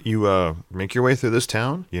yeah, you make your way through this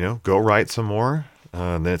town, you know, go right some more,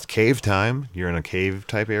 then it's cave time. You're in a cave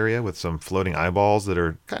type area with some floating eyeballs that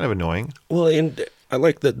are kind of annoying. Well, and I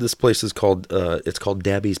like that this place is called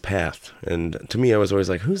Dabby's Path, and to me I was always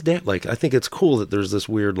like, who's that? Like, I think it's cool that there's this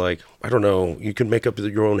weird, like, I don't know, you can make up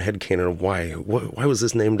your own headcanon of why was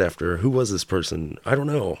this named after, who was this person? I don't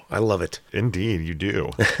know, I love it. Indeed, you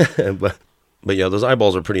do. But yeah, those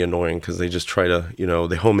eyeballs are pretty annoying because they just try to, you know,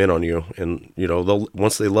 they home in on you, and, you know,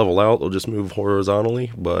 once they level out, they'll just move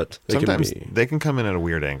horizontally, but sometimes they can come in at a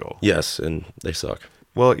weird angle. Yes, and they suck.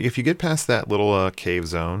 Well, if you get past that little cave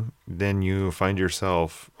zone, then you find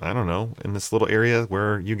yourself, I don't know, in this little area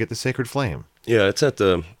where you get the sacred flame. Yeah, it's at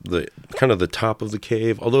the kind of the top of the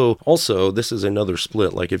cave. Although, also, this is another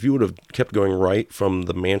split. Like, if you would have kept going right from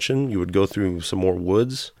the mansion, you would go through some more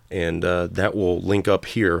woods, and that will link up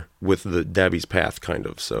here with the Dabby's Path, kind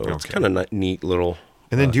of. So It's kind of neat little...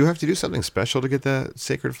 And then do you have to do something special to get that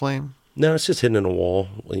sacred flame? No, it's just hidden in a wall,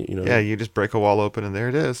 you know. Yeah, you just break a wall open and there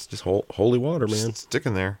it is. Just holy water, man. Just stick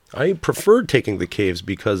in there. I preferred taking the caves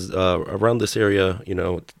because around this area, you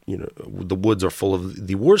know, the woods are full of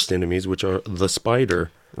the worst enemies, which are the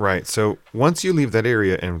spider. Right. So once you leave that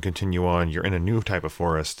area and continue on, you're in a new type of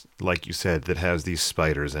forest, like you said, that has these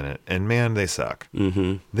spiders in it. And man, they suck.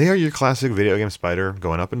 Mm-hmm. They are your classic video game spider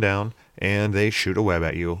going up and down. And they shoot a web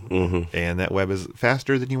at you, and that web is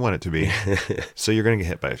faster than you want it to be. So you're going to get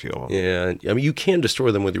hit by a few of them. Yeah, I mean, you can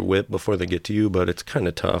destroy them with your whip before they get to you, but it's kind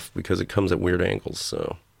of tough because it comes at weird angles.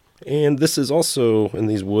 So, and this is also, in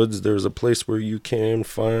these woods, there's a place where you can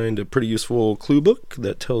find a pretty useful clue book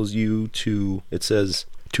that tells you it says,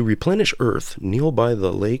 to replenish Earth, kneel by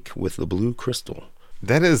the lake with the blue crystal.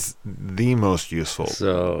 That is the most useful,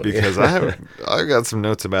 because I got some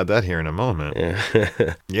notes about that here in a moment.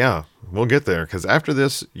 Yeah, we'll get there, because after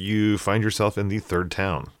this, you find yourself in the third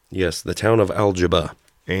town. Yes, the town of Aljiba.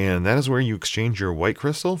 And that is where you exchange your white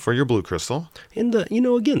crystal for your blue crystal. And,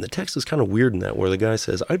 again, the text is kind of weird in that, where the guy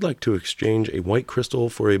says, I'd like to exchange a white crystal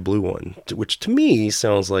for a blue one, which to me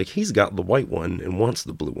sounds like he's got the white one and wants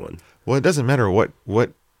the blue one. Well, it doesn't matter what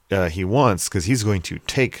he wants, because he's going to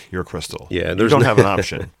take your crystal. Yeah, you don't have an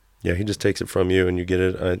option. Yeah, he just takes it from you and you get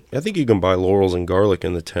it. I think you can buy laurels and garlic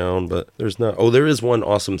in the town, but there's not. Oh, there is one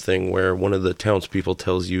awesome thing where one of the townspeople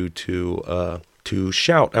tells you to to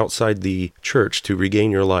shout outside the church to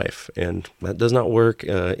regain your life. And that does not work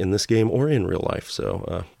in this game or in real life.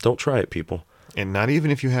 So don't try it, people. And not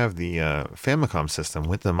even if you have the Famicom system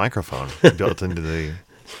with the microphone built into the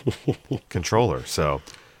controller. So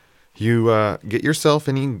you get yourself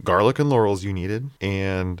any garlic and laurels you needed,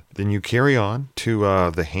 and then you carry on to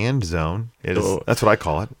the hand zone. That's what I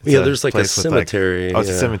call it. It's there's like a cemetery. It's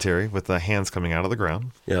a cemetery with the hands coming out of the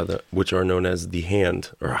ground. Yeah, which are known as the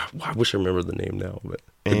hand. Or I wish I remember the name now, but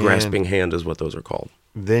the grasping hand is what those are called.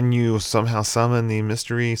 Then you somehow summon the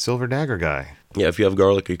mystery silver dagger guy. Yeah, if you have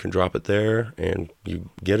garlic, you can drop it there, and you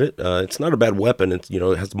get it. It's not a bad weapon. It's it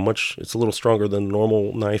has it's a little stronger than a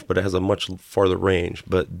normal knife, but it has a much farther range.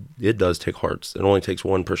 But it does take hearts. It only takes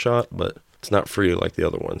one per shot, but it's not free like the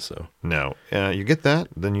other one. So no, you get that.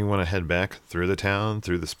 Then you want to head back through the town,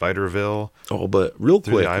 through the Spiderville. Oh, but real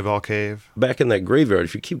through quick, the Eyeball Cave. Back in that graveyard,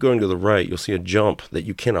 if you keep going to the right, you'll see a jump that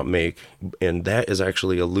you cannot make, and that is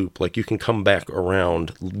actually a loop. Like you can come back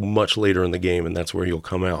around much later in the game, and that's where you'll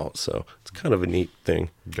come out. So it's kind of a neat thing.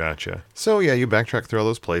 Gotcha. So yeah, you backtrack through all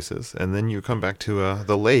those places, and then you come back to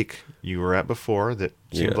the lake you were at before that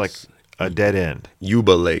seemed like a dead end.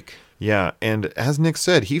 Yuba Lake. Yeah, and as Nick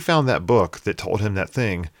said, he found that book that told him that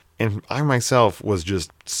thing, and I myself was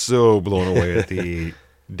just so blown away at the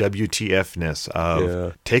WTF-ness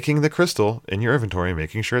of taking the crystal in your inventory,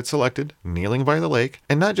 making sure it's selected, kneeling by the lake,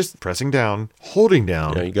 and not just pressing down, holding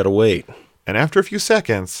down. Yeah, you gotta wait. And after a few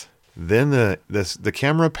seconds, then the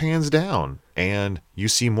camera pans down, and you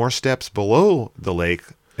see more steps below the lake,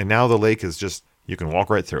 and now the lake is just, you can walk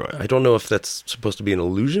right through it. I don't know if that's supposed to be an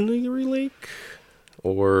illusionary lake.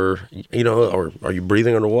 Or, or are you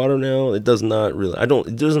breathing underwater now? It does not really,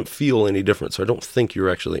 it doesn't feel any different. So I don't think you're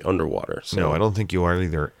actually underwater. So. No, I don't think you are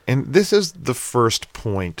either. And this is the first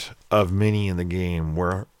point of many in the game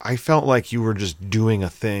where I felt like you were just doing a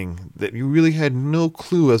thing that you really had no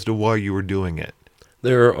clue as to why you were doing it.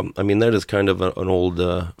 That is kind of an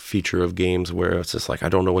old feature of games where it's just like, I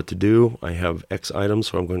don't know what to do. I have X items,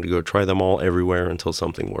 so I'm going to go try them all everywhere until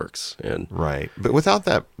something works. And right. But without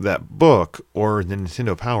that book or the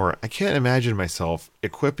Nintendo Power, I can't imagine myself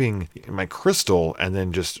equipping my crystal and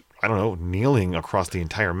then just, I don't know, kneeling across the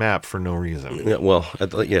entire map for no reason. Yeah, well,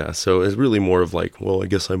 so it's really more of like, well, I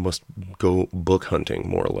guess I must go book hunting,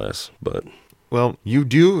 more or less. But well, you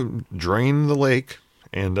do drain the lake.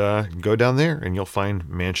 And go down there, and you'll find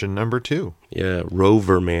mansion number 2. Yeah,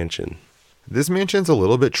 Rover Mansion. This mansion's a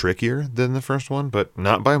little bit trickier than the first one, but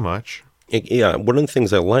not by much. One of the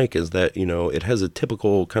things I like is that, it has a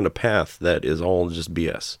typical kind of path that is all just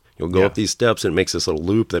BS. You'll go up these steps, and it makes this little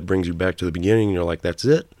loop that brings you back to the beginning, and you're like, that's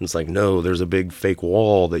it? And it's like, no, there's a big fake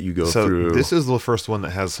wall that you go through. So this is the first one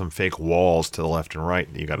that has some fake walls to the left and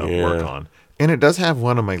right that you got to work on. And it does have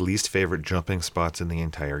one of my least favorite jumping spots in the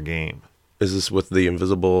entire game. Is this with the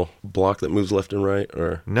invisible block that moves left and right,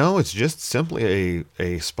 or? No, it's just simply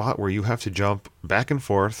a spot where you have to jump back and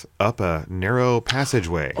forth up a narrow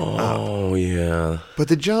passageway. Oh, yeah. But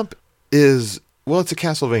the jump is, well, it's a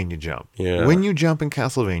Castlevania jump. Yeah. When you jump in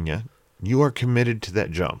Castlevania, you are committed to that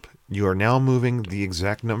jump. You are now moving the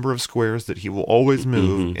exact number of squares that he will always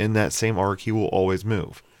move. In that same arc, he will always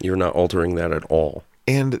move. You're not altering that at all.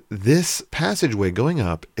 And this passageway going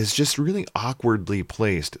up is just really awkwardly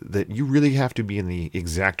placed that you really have to be in the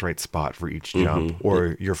exact right spot for each jump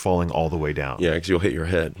or you're falling all the way down. Yeah, because you'll hit your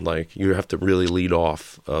head. Like, you have to really lead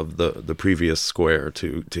off of the previous square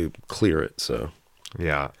to clear it, so.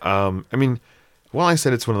 Yeah. While I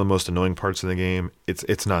said it's one of the most annoying parts of the game,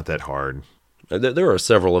 it's not that hard. There are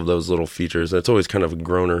several of those little features. It's always kind of a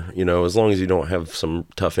groaner, as long as you don't have some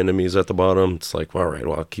tough enemies at the bottom. It's like, all right,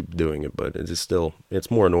 well, I'll keep doing it, but it's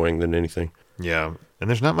more annoying than anything. Yeah, and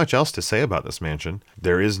there's not much else to say about this mansion.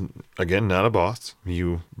 There is, again, not a boss.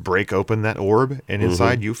 You break open that orb, and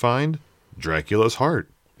inside you find Dracula's heart.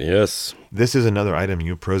 Yes. This is another item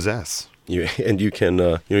you possess. You can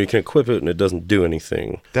equip it and it doesn't do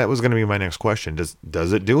anything. That was going to be my next question.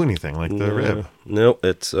 Does it do anything like the rib? No,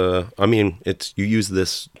 it's you use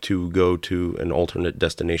this to go to an alternate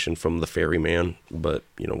destination from the ferryman, but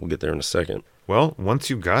we'll get there in a second. Well, once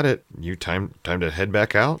you got it, you time to head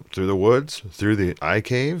back out through the woods, through the eye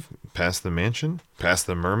cave, past the mansion, past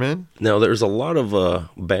the merman. Now there's a lot of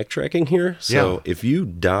backtracking here. So if you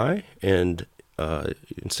die and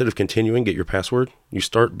instead of continuing, get your password, you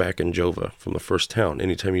start back in Jova from the first town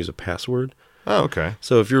anytime you use a password. Oh, okay.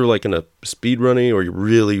 So if you're like in a speed running or you're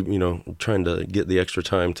really, trying to get the extra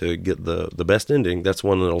time to get the best ending, that's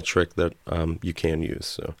one little trick that you can use.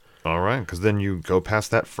 So. All right, because then you go past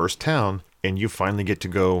that first town and you finally get to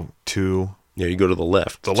go to... Yeah, you go to the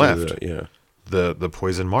left. The left. The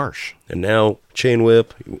poison marsh. And now chain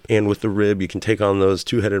whip, and with the rib, you can take on those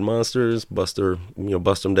two-headed monsters, bust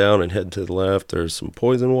them down, and head to the left. There's some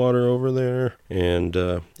poison water over there, and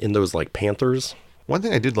in those like panthers. One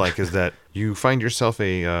thing I did like is that you find yourself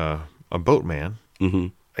a boatman. Mm-hmm.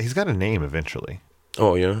 He's got a name eventually.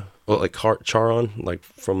 Oh yeah, well, like Charon, like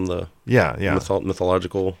from the Yeah.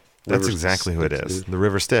 mythological. That's exactly who it is. The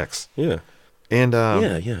River Styx. Yeah. And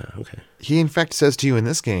Yeah. Okay. he in fact says to you in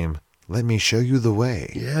this game, "Let me show you the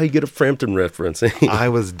way." Yeah, you get a Frampton reference. I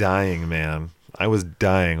was dying, man. I was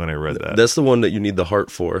dying when I read that. That's the one that you need the heart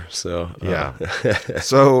for. So Yeah.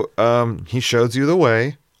 So he shows you the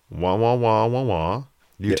way. Wah, wah, wah, wah, wah.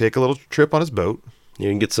 You take a little trip on his boat. You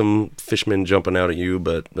can get some fishermen jumping out at you,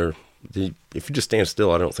 but if you just stand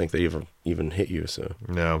still, I don't think they even hit you. So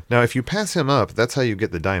No. Now, if you pass him up, that's how you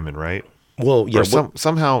get the diamond, right? well, yeah. Or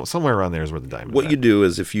somehow, somewhere around there is where the diamond What is you at. do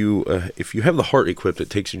is if you have the heart equipped, it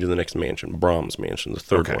takes you to the next mansion, Brahms Mansion, the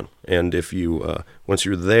third Okay. one. And if you once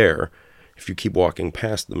you're there, if you keep walking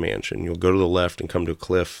past the mansion, you'll go to the left and come to a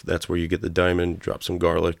cliff. That's where you get the diamond. Drop some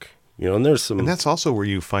garlic, and there's some. And that's also where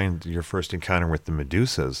you find your first encounter with the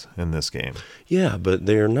Medusas in this game. Yeah, but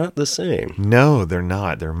they are not the same. No, they're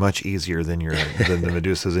not. They're much easier than the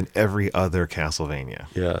Medusas in every other Castlevania.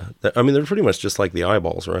 Yeah, I mean they're pretty much just like the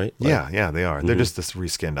eyeballs, right? Like, Yeah, they are. They're just this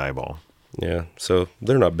reskinned eyeball. Yeah, so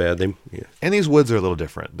they're not bad. Yeah. And these woods are a little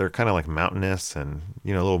different. Are kind of like mountainous and, a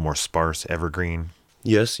little more sparse, evergreen.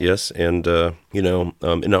 Yes, and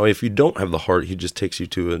now if you don't have the heart, he just takes you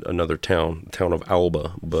to another town, the town of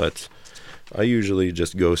Alba. But I usually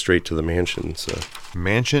just go straight to the mansion. So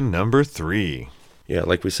Mansion number 3. yeah,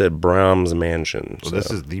 like we said, Brahms Mansion. So So, this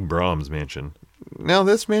is the Brahms Mansion. Now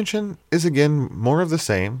this mansion is again more of the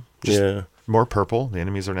same. Just yeah, more purple. The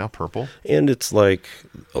enemies are now purple. and it's like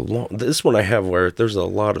this one I have where there's a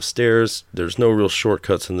lot of stairs. There's no real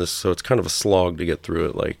shortcuts in this, so it's kind of a slog to get through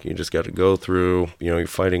it. Like you just got to go through. You're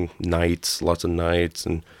fighting knights, lots of knights,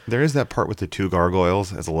 and There is that part with the 2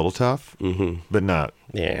 gargoyles. It's a little tough, but not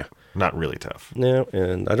really tough. No,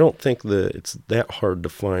 and I don't think that it's that hard to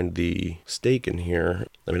find the stake in here.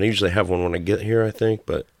 I mean, I usually have one when I get here, I think,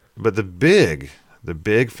 but But the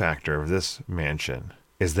big factor of this mansion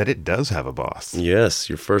is that it does have a boss. yes,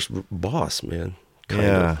 your first boss, man. Kind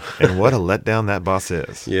Yeah, of. and what a letdown that boss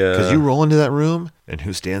is. Yeah. Because you roll into that room, and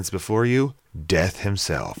who stands before you? Death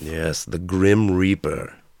himself. Yes, the Grim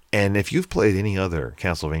Reaper. And if you've played any other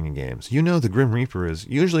Castlevania games, you know the Grim Reaper is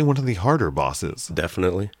usually one of the harder bosses.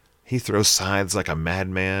 Definitely. He throws scythes like a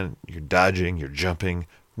madman. You're dodging, you're jumping.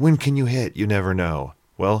 When can you hit? You never know.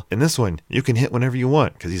 Well, in this one, you can hit whenever you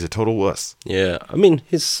want because he's a total wuss. Yeah, I mean,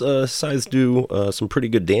 his scythes do some pretty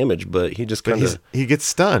good damage, but he just But kind of... he gets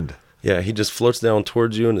stunned. Yeah, he just floats down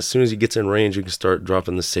towards you, and as soon as he gets in range, you can start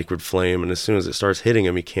dropping the Sacred Flame, and as soon as it starts hitting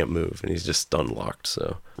him, he can't move, and he's just stun locked,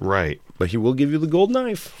 so... Right. But he will give you the gold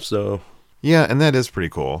knife, so... Yeah, and that is pretty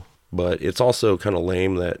cool. But it's also kind of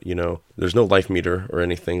lame that, there's no life meter or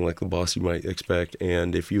anything like the boss you might expect.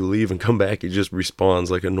 And if you leave and come back, he just respawns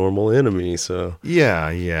like a normal enemy. So Yeah,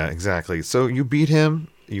 exactly. So you beat him,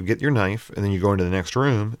 you get your knife, and then you go into the next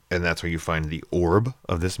room, and that's where you find the orb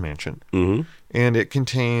of this mansion. Mhm. And it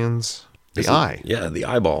contains the eye, Yeah, the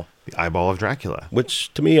eyeball. the eyeball of Dracula.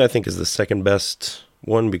 Which to me, I think is the second best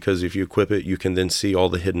one because if you equip it, you can then see all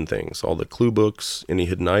the hidden things, all the clue books, any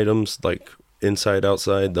hidden items, like inside,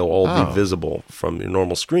 outside, they'll all Oh. be visible from your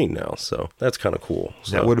normal screen now. So that's kind of cool.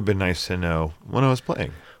 So, That would have been nice to know when I was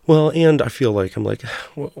playing. well, and I feel like I'm like,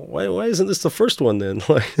 why isn't this the first one then?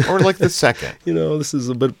 Like, Or like the second. this is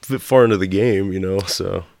a bit far into the game,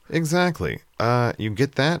 so. Exactly. You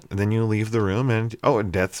get that, and then you leave the room, and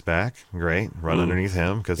Death's back. Great. Run underneath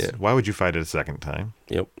him, because Yeah. why would you fight it a second time?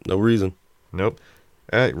 Yep, no reason. Nope.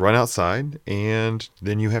 Run outside, and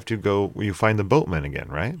then you have to go, you find the boatman again,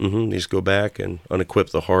 right? You just go back and unequip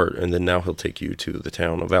the heart, and then now he'll take you to the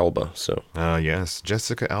town of Alba. So, Yes,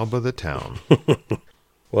 Jessica Alba, the town.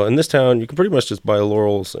 well, in this town, you can pretty much just buy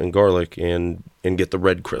laurels and garlic and get the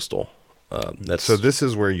red crystal. That's So this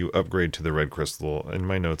is where you upgrade to the red crystal. In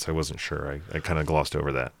my notes, I wasn't sure. I kind of glossed over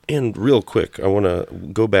that. And real quick, I want to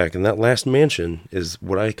go back, and that last mansion is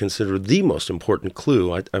what I consider the most important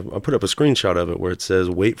clue. I put up a screenshot of it where it says,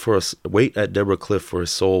 "Wait at Deborah Cliff for a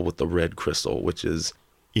soul with the red crystal," which is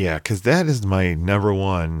Yeah, because that is my number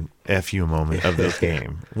one FU moment of this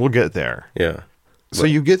game. We'll get there. yeah, So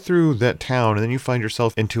you get through that town, and then you find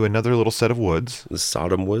yourself into another little set of woods. the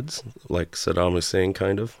Sodom Woods, like Saddam Hussein,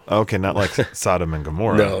 kind of. Okay, not like Sodom and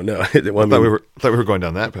Gomorrah. No. I Well, thought we were going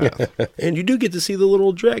down that path. and you do get to see the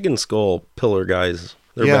little dragon skull pillar guys.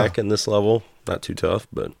 They're Yeah. back in this level. Not too tough,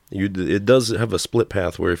 but it does have a split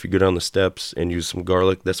path where if you go down the steps and use some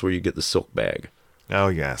garlic, that's where you get the silk bag. Oh,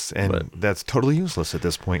 yes. And But- that's totally useless at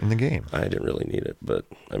this point in the game. I didn't really need it, but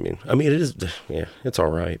I mean, it is, yeah, it's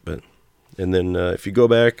all right. But and then if you go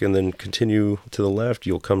back and then continue to the left,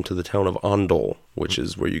 you'll come to the town of Ondol, which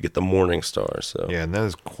is where you get the Morning Star. So, Yeah, and that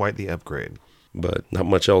is quite the upgrade. but not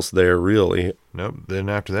much else there really. Nope. Then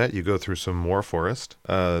after that, you go through some more forest.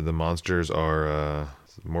 The monsters are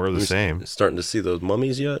more of the same. Starting to see those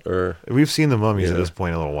mummies yet, or We've seen the mummies at Yeah. this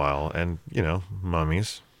point a little while, and,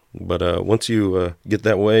 mummies. but once you get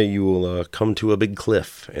that way, you will come to a big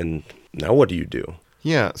cliff, and now what do you do?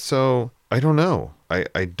 Yeah, so I don't know.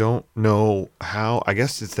 I don't know how. I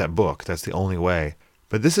guess it's that book. That's the only way.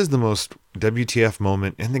 But this is the most WTF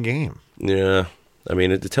moment in the game. Yeah. I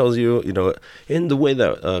mean, it tells you, in the way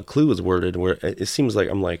that clue is worded, where it seems like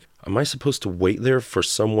I'm like, am I supposed to wait there for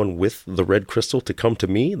someone with the red crystal to come to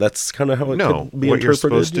me? That's kind of how it No, could be what you're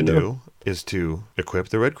interpreted. supposed to do is to equip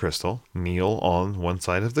the red crystal, kneel on one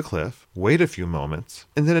side of the cliff, wait a few moments,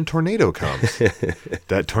 and then a tornado comes.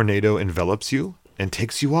 That tornado envelops you and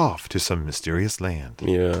takes you off to some mysterious land.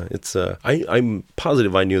 Yeah, it's. I'm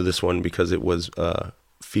positive I knew this one because it was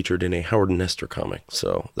featured in a Howard and Nestor comic,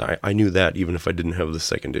 so I knew that even if I didn't have the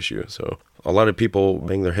second issue. So a lot of people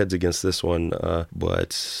bang their heads against this one,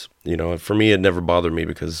 but for me, it never bothered me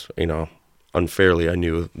because unfairly I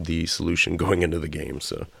knew the solution going into the game.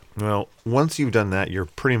 So Well, once you've done that, you're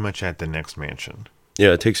pretty much at the next mansion.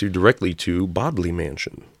 yeah, it takes you directly to Bodley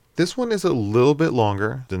Mansion. This one is a little bit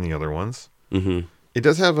longer than the other ones. Mm-hmm. It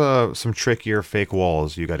does have some trickier fake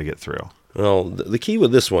walls you got to get through. Well, the key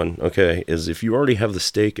with this one, okay, is if you already have the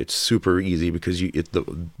stake, it's super easy because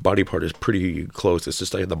the body part is pretty close. It's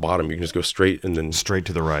just like at the bottom. You can just go straight and then Straight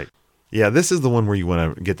to the right. Yeah, this is the one where you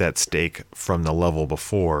want to get that stake from the level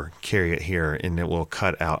before, carry it here, and it will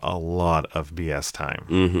cut out a lot of BS time.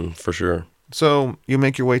 Mm-hmm, for sure. So you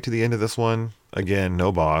make your way to the end of this one. Again,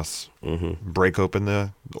 no boss. Mm-hmm. Break open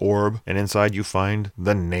the orb, and inside you find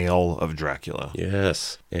the Nail of Dracula.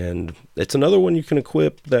 Yes, and it's another one you can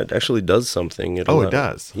equip that actually does something. It allows-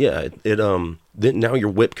 does. Yeah, then now your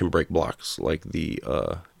whip can break blocks like the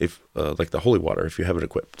like the holy water if you have it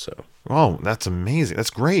equipped. So Oh, that's amazing. That's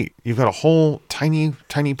great. You've got a whole tiny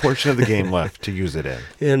portion of the game left to use it in.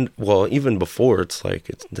 and well, even before it's like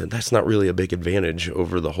that's not really a big advantage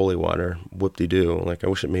over the holy water. Whoop-de-doo. Like I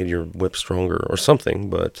wish it made your whip stronger or something,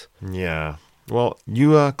 but Yeah. Well,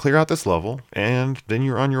 you clear out this level, and then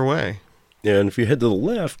you're on your way. and if you head to the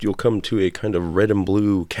left, you'll come to a kind of red and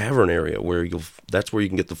blue cavern area where that's where you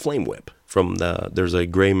can get the flame whip from there's a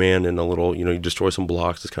gray man in a little, you destroy some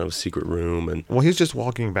blocks. It's kind of a secret room. And Well, he's just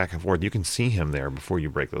walking back and forth. You can see him there before you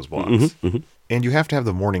break those blocks. Mm-hmm, And you have to have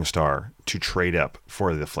the Morning Star to trade up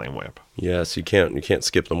for the Flame Whip. yes, you can't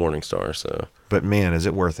skip the Morning Star. So But man, is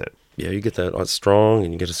it worth it? yeah, you get that strong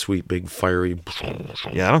and you get a sweet big fiery.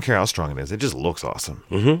 Yeah, I don't care how strong it is. It just looks awesome.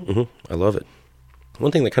 I love it.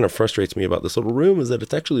 One thing that kind of frustrates me about this little room is that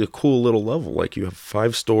it's actually a cool little level. Like you have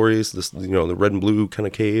 5 stories, this the red and blue kind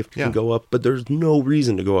of cave you can go up, but there's no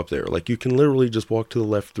reason to go up there. Like you can literally just walk to the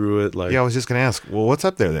left through it. Like Yeah, I was just going to ask, well, what's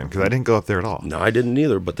up there then? Because I didn't go up there at all. no, I didn't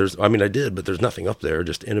either. But I did, but there's nothing up there.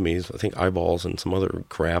 Just enemies. I think eyeballs and some other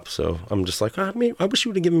crap. So I'm just like, I wish you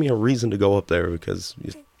would have given me a reason to go up there because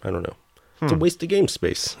I don't know. It's a waste of game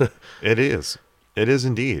space. It is. It is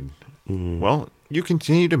indeed. Well, you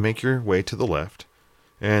continue to make your way to the left.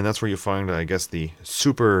 And that's where you find, I guess, the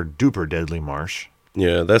super duper deadly marsh.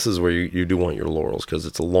 Yeah, this is where you do want your laurels because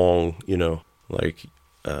it's a long, like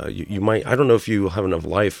you might, I don't know if you have enough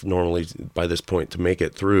life normally by this point to make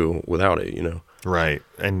it through without it, Right.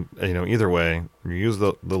 And, either way, you use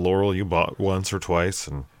the laurel you bought once or twice,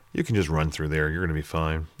 and you can just run through there. You're going to be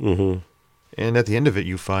fine. Mm-hmm. And at the end of it,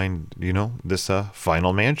 you find, this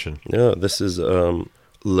final mansion. Yeah, this is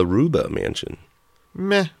Laruba Mansion.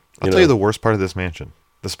 Meh. I'll tell you the worst part of this mansion.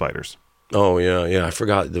 The spiders. Oh, yeah. I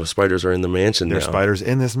forgot the spiders are in the mansion There's now. spiders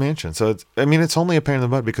in this mansion. So, it's only a pain in the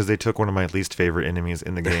butt because they took one of my least favorite enemies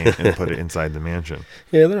in the game and put it inside the mansion.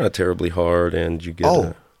 Yeah, they're not terribly hard, and you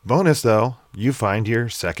get bonus, though. You find your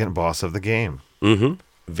second boss of the game.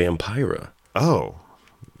 Vampira. Oh,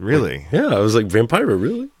 really? Yeah, I was like, Vampira,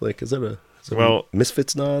 really? Like, is that a Well,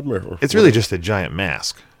 Misfits nod? Or it's really just a giant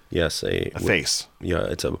mask. Yes, A face. Yeah,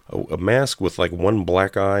 it's a mask with like one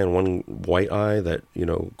black eye and one white eye that,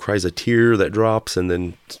 cries a tear that drops and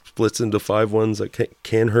then splits into 5 ones that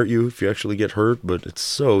can hurt you if you actually get hurt, but it's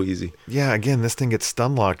so easy. Yeah, again, this thing gets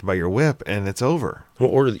stun locked by your whip and it's over. Well,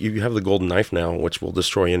 or you have the golden knife now, which will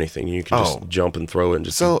destroy anything. You can just jump and throw it and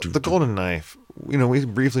just... So the golden knife, we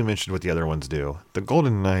briefly mentioned what the other ones do. The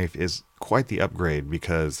golden knife is quite the upgrade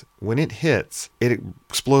because when it hits, it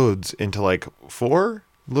explodes into like 4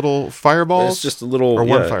 little fireballs. It's just a little or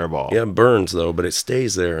one fireball. Yeah, it burns though, but it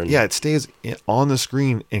stays there. And yeah, it stays on the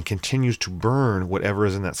screen and continues to burn whatever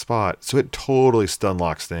is in that spot. So it totally stun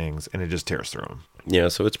locks things and it just tears through them. Yeah,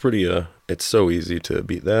 so it's pretty, it's so easy to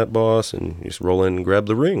beat that boss, and you just roll in and grab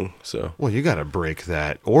the ring, so. Well, you got to break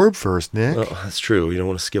that orb first, Nick. Oh, that's true. You don't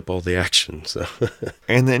want to skip all the action, so.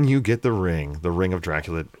 And then you get the ring of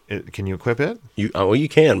Dracula. Can you equip it? Well, you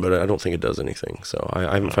can, but I don't think it does anything, so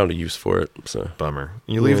I haven't found a use for it, so. Bummer.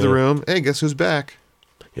 You leave the room. Hey, guess who's back?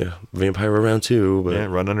 Yeah, vampire around too, but. Yeah,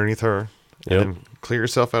 run underneath her. Yep. And then clear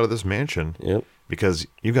yourself out of this mansion. Yep. Because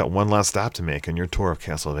you got one last stop to make on your tour of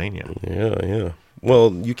Castlevania. Yeah.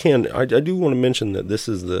 Well, you can. I do want to mention that this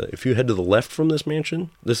is if you head to the left from this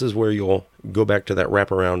mansion, this is where you'll go back to that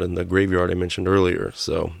wraparound in the graveyard I mentioned earlier.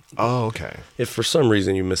 So. Oh, okay. If for some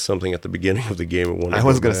reason you missed something at the beginning of the game, I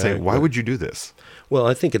was going to say, why would you do this? Well,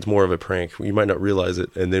 I think it's more of a prank. You might not realize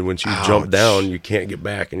it, and then once you jump down, you can't get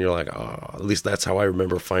back, and you're like, oh, at least that's how I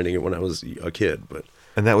remember finding it when I was a kid. But.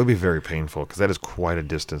 And that would be very painful because that is quite a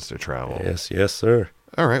distance to travel. Yes, sir.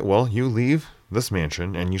 All right, well, you leave this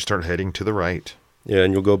mansion and you start heading to the right. Yeah,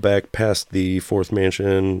 and you'll go back past the 4th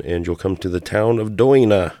mansion, and you'll come to the town of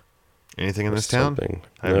Doina. Anything in this town? Something.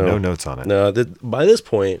 I have no notes on it. No, by this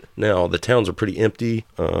point, now, the towns are pretty empty.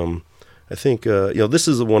 I think, this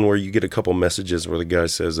is the one where you get a couple messages where the guy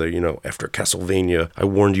says, after Castlevania, I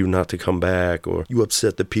warned you not to come back, or you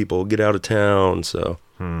upset the people, get out of town, so...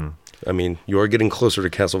 I mean, you are getting closer to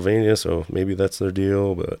Castlevania, so maybe that's their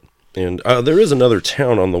deal, but... And there is another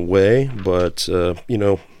town on the way, but,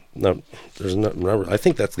 there's not... I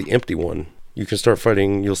think that's the empty one. You can start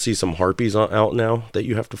fighting... You'll see some harpies out now that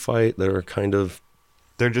you have to fight that are kind of...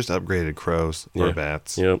 They're just upgraded crows or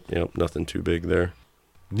bats. Yep, nothing too big there.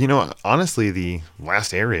 Honestly, the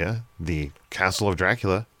last area, the Castle of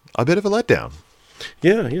Dracula, a bit of a letdown.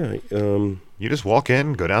 Yeah. You just walk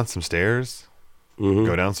in, go down some stairs...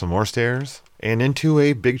 Go down some more stairs and into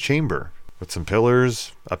a big chamber with some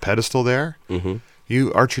pillars, a pedestal there. Mm-hmm.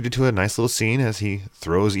 You are treated to a nice little scene as he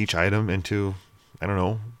throws each item into, I don't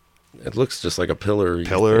know. It looks just like a pillar.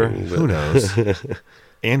 Thing, who knows?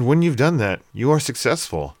 And when you've done that, you are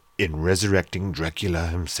successful in resurrecting Dracula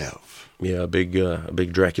himself. Yeah, a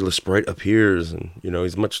big Dracula sprite appears, and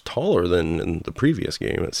he's much taller than in the previous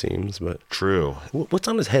game, it seems. But true. What's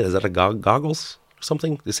on his head? Is that a goggles?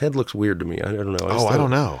 Something. His head looks weird to me. I don't know. I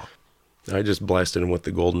don't know. I just blasted him with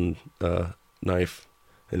the golden knife,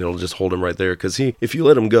 and it'll just hold him right there. Because if you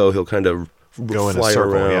let him go, he'll kind of fly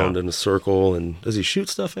around in a circle. And does he shoot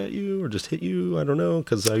stuff at you or just hit you? I don't know.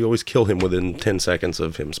 Because I always kill him within 10 seconds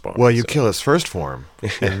of him spawning. Well, you kill his first form,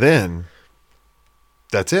 and then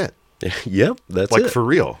that's it. Yep, that's like it. For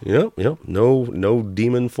real. Yep. No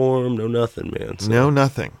demon form, no nothing, man. So. No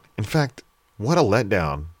nothing. In fact, what a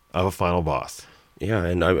letdown of a final boss. Yeah,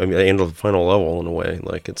 and I mean, and the final level in a way,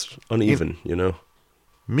 like it's uneven,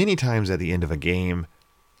 Many times at the end of a game,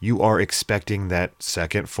 you are expecting that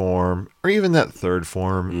second form or even that third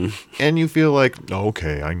form, and you feel like,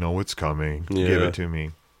 okay, I know it's coming. Yeah. Give it to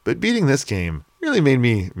me. But beating this game really made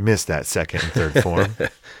me miss that second and third form.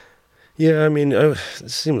 Yeah, I mean, it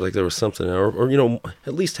seems like there was something, or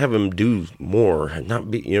at least have him do more,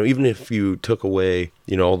 not be, even if you took away,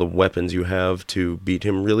 all the weapons you have to beat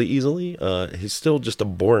him really easily, he's still just a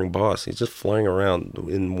boring boss. He's just flying around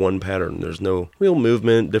in one pattern. There's no real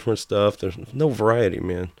movement, different stuff. There's no variety,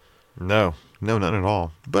 man. No, none at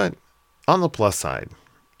all. But on the plus side,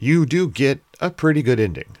 you do get a pretty good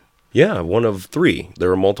ending. Yeah, one of 3. There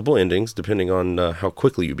are multiple endings depending on how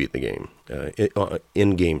quickly you beat the game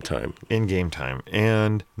in game time. In game time.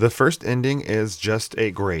 And the first ending is just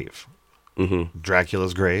a grave. Mm-hmm.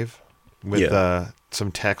 Dracula's grave with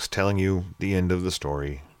some text telling you the end of the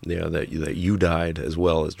story. Yeah, that you died as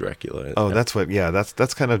well as Dracula. Oh,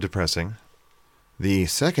 that's kind of depressing. The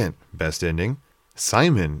second best ending,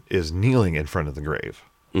 Simon is kneeling in front of the grave.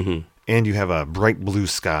 Mm-hmm. And you have a bright blue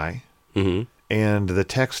sky. Mm-hmm. And the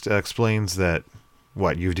text explains that,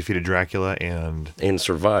 you've defeated Dracula and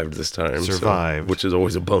survived this time. Survived. Which is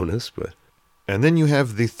always a bonus. But And then you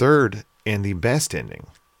have the third and the best ending.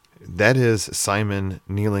 That is Simon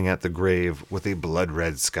kneeling at the grave with a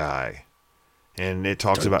blood-red sky. And it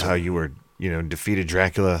talks about how you were, defeated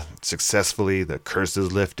Dracula successfully, the curse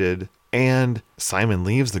is lifted, and Simon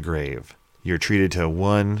leaves the grave. You're treated to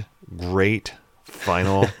one great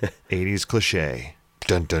final 80s cliche.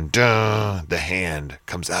 Dun, dun, dun. The hand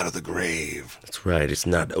comes out of the grave. That's right. It's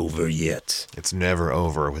not over yet. It's never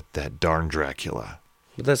over with that darn Dracula.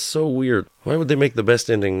 But that's so weird. Why would they make the best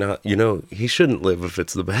ending not, he shouldn't live if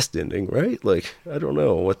it's the best ending, right? Like, I don't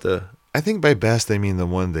know what the... I think by best, they mean the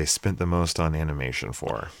one they spent the most on animation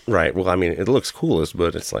for. Right. Well, I mean, it looks coolest,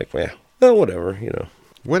 but it's like, well, whatever,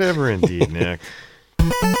 Whatever indeed, Nick.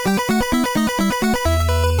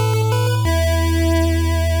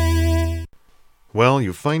 Well,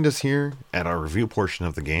 you find us here at our review portion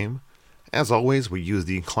of the game. As always, we use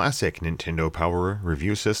the classic Nintendo Power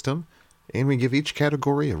review system, and we give each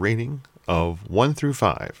category a rating of 1 through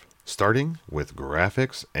 5, starting with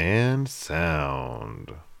graphics and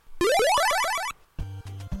sound.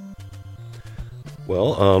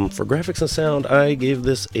 Well, for graphics and sound, I gave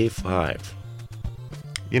this a 5.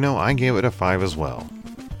 I gave it a 5 as well.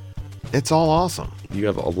 It's all awesome. You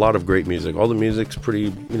have a lot of great music. All the music's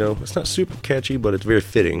pretty, it's not super catchy, but it's very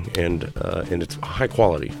fitting, and it's high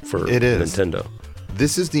quality for It is. Nintendo.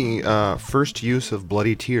 This is the first use of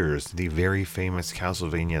Bloody Tears, the very famous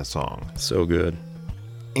Castlevania song. So good.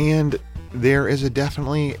 And there is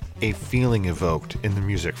definitely a feeling evoked in the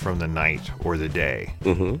music from the night or the day,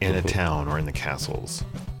 in a town or in the castles.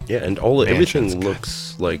 Yeah, and Mansions, everything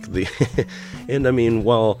looks like the... And I mean,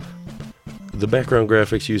 while the background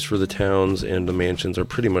graphics used for the towns and the mansions are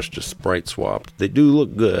pretty much just sprite swapped, they do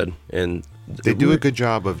look good, and... They do a good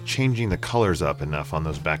job of changing the colors up enough on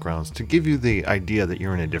those backgrounds to give you the idea that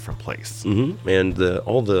you're in a different place. Mm-hmm. And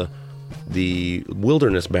all the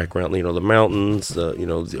wilderness background, the mountains, the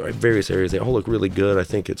various areas, they all look really good. I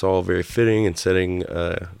think it's all very fitting and setting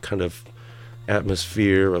kind of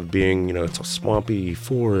atmosphere of being, it's a swampy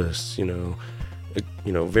forest,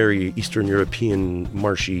 very Eastern European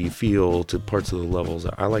marshy feel to parts of the levels.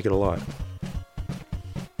 I like it a lot.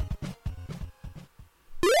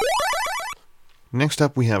 Next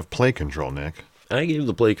up, we have play control, Nick. I gave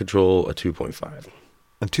the play control a 2.5.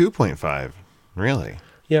 A 2.5? Really?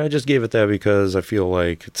 Yeah, I just gave it that because I feel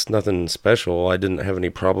like it's nothing special. I didn't have any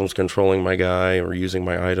problems controlling my guy or using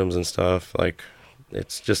my items and stuff. Like,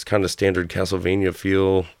 it's just kind of standard Castlevania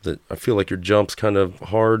feel. That I feel like your jump's kind of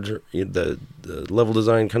hard. The level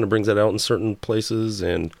design kind of brings that out in certain places.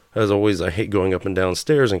 And as always, I hate going up and down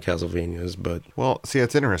stairs in Castlevanias. But well, see,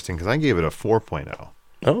 it's interesting because I gave it a 4.0.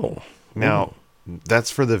 Oh. Now, that's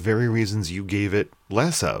for the very reasons you gave it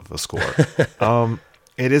less of a score.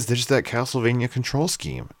 It is just that Castlevania control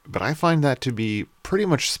scheme, but I find that to be pretty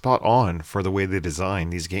much spot on for the way they design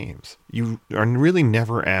these games. You are really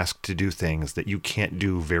never asked to do things that you can't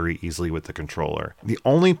do very easily with the controller. The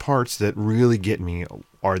only parts that really get me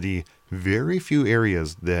are the very few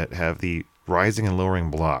areas that have the rising and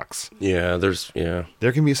lowering blocks. Yeah,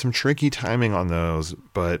 there can be some tricky timing on those,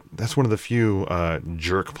 but that's one of the few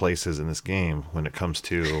jerk places in this game when it comes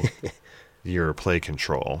to your play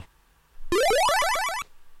control.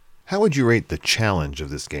 How would you rate the challenge of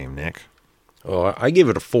this game, Nick? Oh, I gave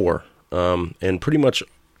it a 4. And pretty much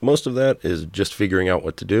most of that is just figuring out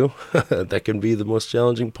what to do. That can be the most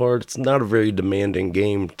challenging part. It's not a very demanding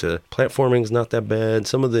game. Platforming's not that bad.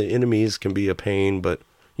 Some of the enemies can be a pain, but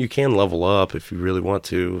you can level up if you really want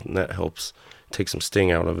to, and that helps take some sting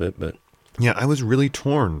out of it. But yeah, I was really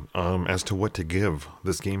torn as to what to give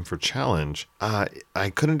this game for challenge. I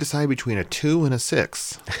couldn't decide between a 2 and a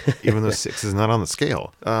 6, even though 6 is not on the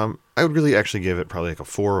scale. I would really actually give it probably like a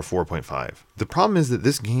 4 or 4.5. The problem is that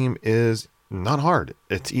this game is not hard.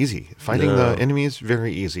 It's easy. Fighting the enemies,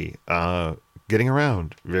 very easy. Getting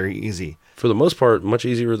around, very easy. For the most part, much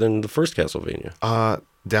easier than the first Castlevania.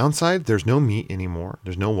 Downside, there's no meat anymore.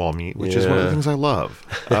 There's no wall meat, which is one of the things I love.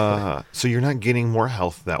 So you're not getting more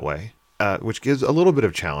health that way. Which gives a little bit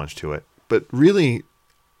of challenge to it. But really,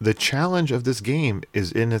 the challenge of this game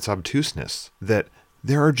is in its obtuseness, that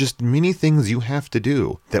there are just many things you have to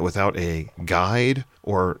do that without a guide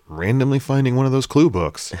or randomly finding one of those clue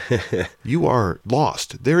books, you are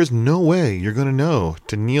lost. There is no way you're going to know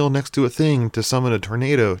to kneel next to a thing to summon a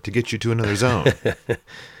tornado to get you to another zone.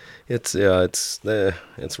 It's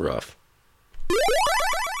rough.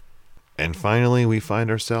 And finally, we find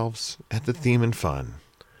ourselves at the theme and fun.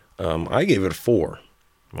 I gave it a 4.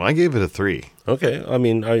 Well, I gave it a 3. Okay. I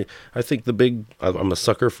mean, I think I'm a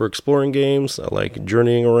sucker for exploring games. I like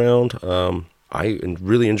journeying around. I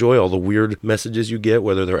really enjoy all the weird messages you get,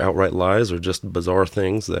 whether they're outright lies or just bizarre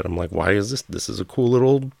things that I'm like, why is this? This is a cool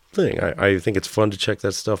little thing. I think it's fun to check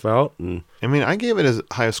that stuff out. And I mean, I gave it as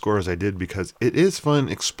high a score as I did because it is fun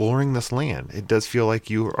exploring this land. It does feel like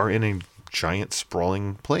you are in a giant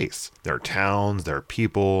sprawling place. There are towns, there are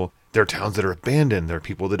people, there are towns that are abandoned, there are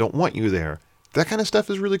people that don't want you there. That kind of stuff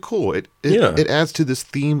is really cool. It adds to this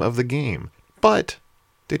theme of the game. But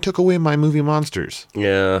they took away my movie monsters.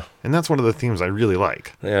 Yeah. And that's one of the themes I really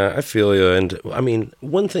like. Yeah, I feel you. And I mean,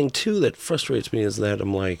 one thing too that frustrates me is that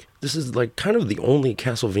I'm like, this is like kind of the only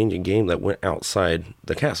Castlevania game that went outside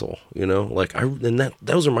the castle, you know? Like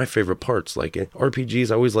those are my favorite parts. Like in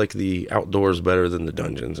RPGs, I always like the outdoors better than the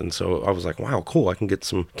dungeons. And so I was like, wow, cool. I can get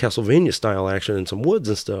some Castlevania style action and some woods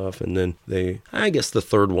and stuff. And then I guess the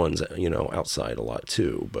third one's, you know, outside a lot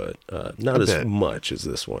too, but not as much as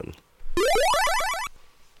this one.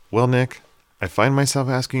 Well, Nick, I find myself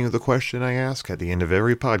asking you the question I ask at the end of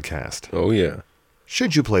every podcast. Oh, yeah.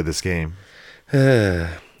 Should you play this game? I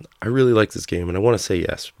really like this game, and I want to say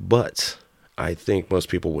yes, but I think most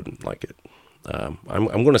people wouldn't like it. I'm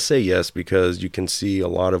going to say yes because you can see a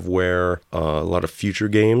lot of where a lot of future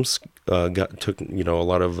games took, you know, a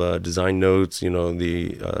lot of design notes, you know,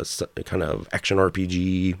 the kind of action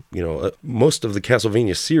RPG, you know, most of the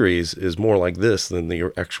Castlevania series is more like this than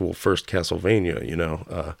the actual first Castlevania, you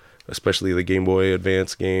know, especially the Game Boy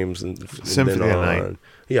Advance games and Symphony of the Night.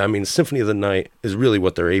 Yeah, I mean, Symphony of the Night is really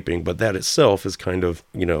what they're aping, but that itself is kind of,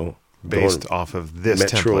 you know, based off of this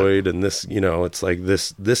Metroid template. And this, you know, it's like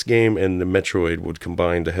this game and the Metroid would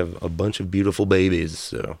combine to have a bunch of beautiful babies.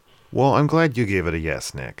 So, well, I'm glad you gave it a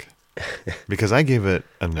yes, Nick, because I gave it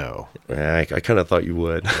a no. I kind of thought you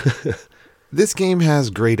would. This game has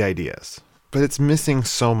great ideas, but it's missing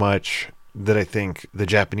so much that I think the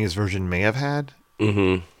Japanese version may have had.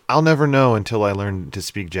 Mm-hmm. I'll never know until I learn to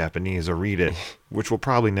speak Japanese or read it, which will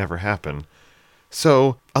probably never happen.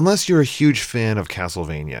 So, unless you're a huge fan of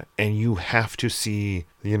Castlevania and you have to see,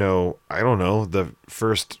 you know, I don't know, the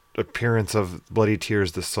first appearance of Bloody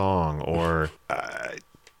Tears the song, or, yeah,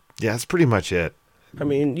 that's pretty much it. I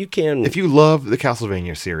mean, you can... If you love the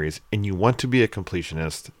Castlevania series and you want to be a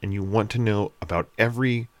completionist and you want to know about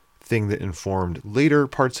everything that informed later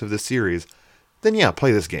parts of the series, then yeah,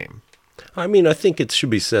 play this game. I mean, I think it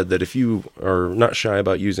should be said that if you are not shy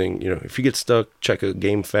about using, you know, if you get stuck, check a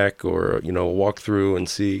GameFAQ or, you know, walk through and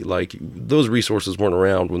see, like, those resources weren't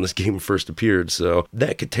around when this game first appeared. So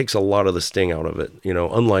takes a lot of the sting out of it. You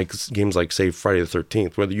know, unlike games like, say, Friday the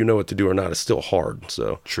 13th, whether you know what to do or not is still hard.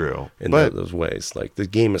 So true. In those ways, like, the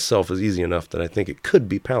game itself is easy enough that I think it could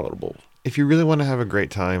be palatable. If you really want to have a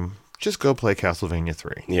great time, just go play Castlevania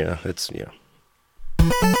 3. Yeah,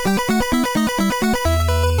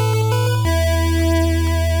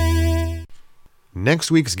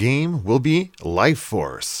 Next week's game will be Life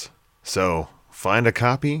Force. So, find a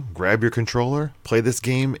copy, grab your controller, play this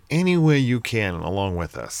game any way you can along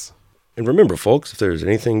with us. And remember, folks, if there's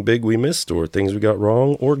anything big we missed or things we got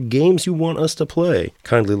wrong or games you want us to play,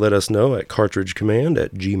 kindly let us know at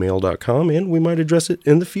cartridgecommand@gmail.com and we might address it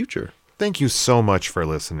in the future. Thank you so much for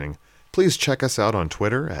listening. Please check us out on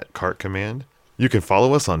Twitter at CartCommand. You can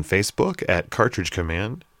follow us on Facebook at Cartridge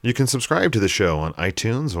Command. You can subscribe to the show on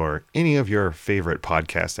iTunes or any of your favorite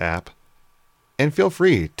podcast app. And feel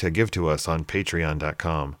free to give to us on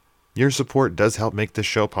patreon.com. Your support does help make this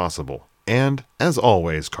show possible. And, as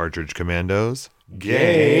always, Cartridge Commandos,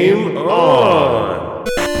 game on!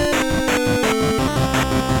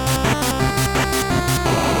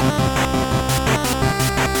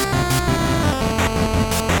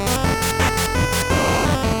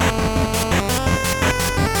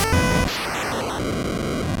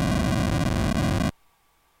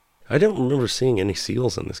 I don't remember seeing any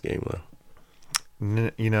seals in this game, though.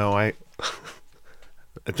 You know, I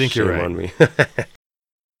think Shame you're right. on me.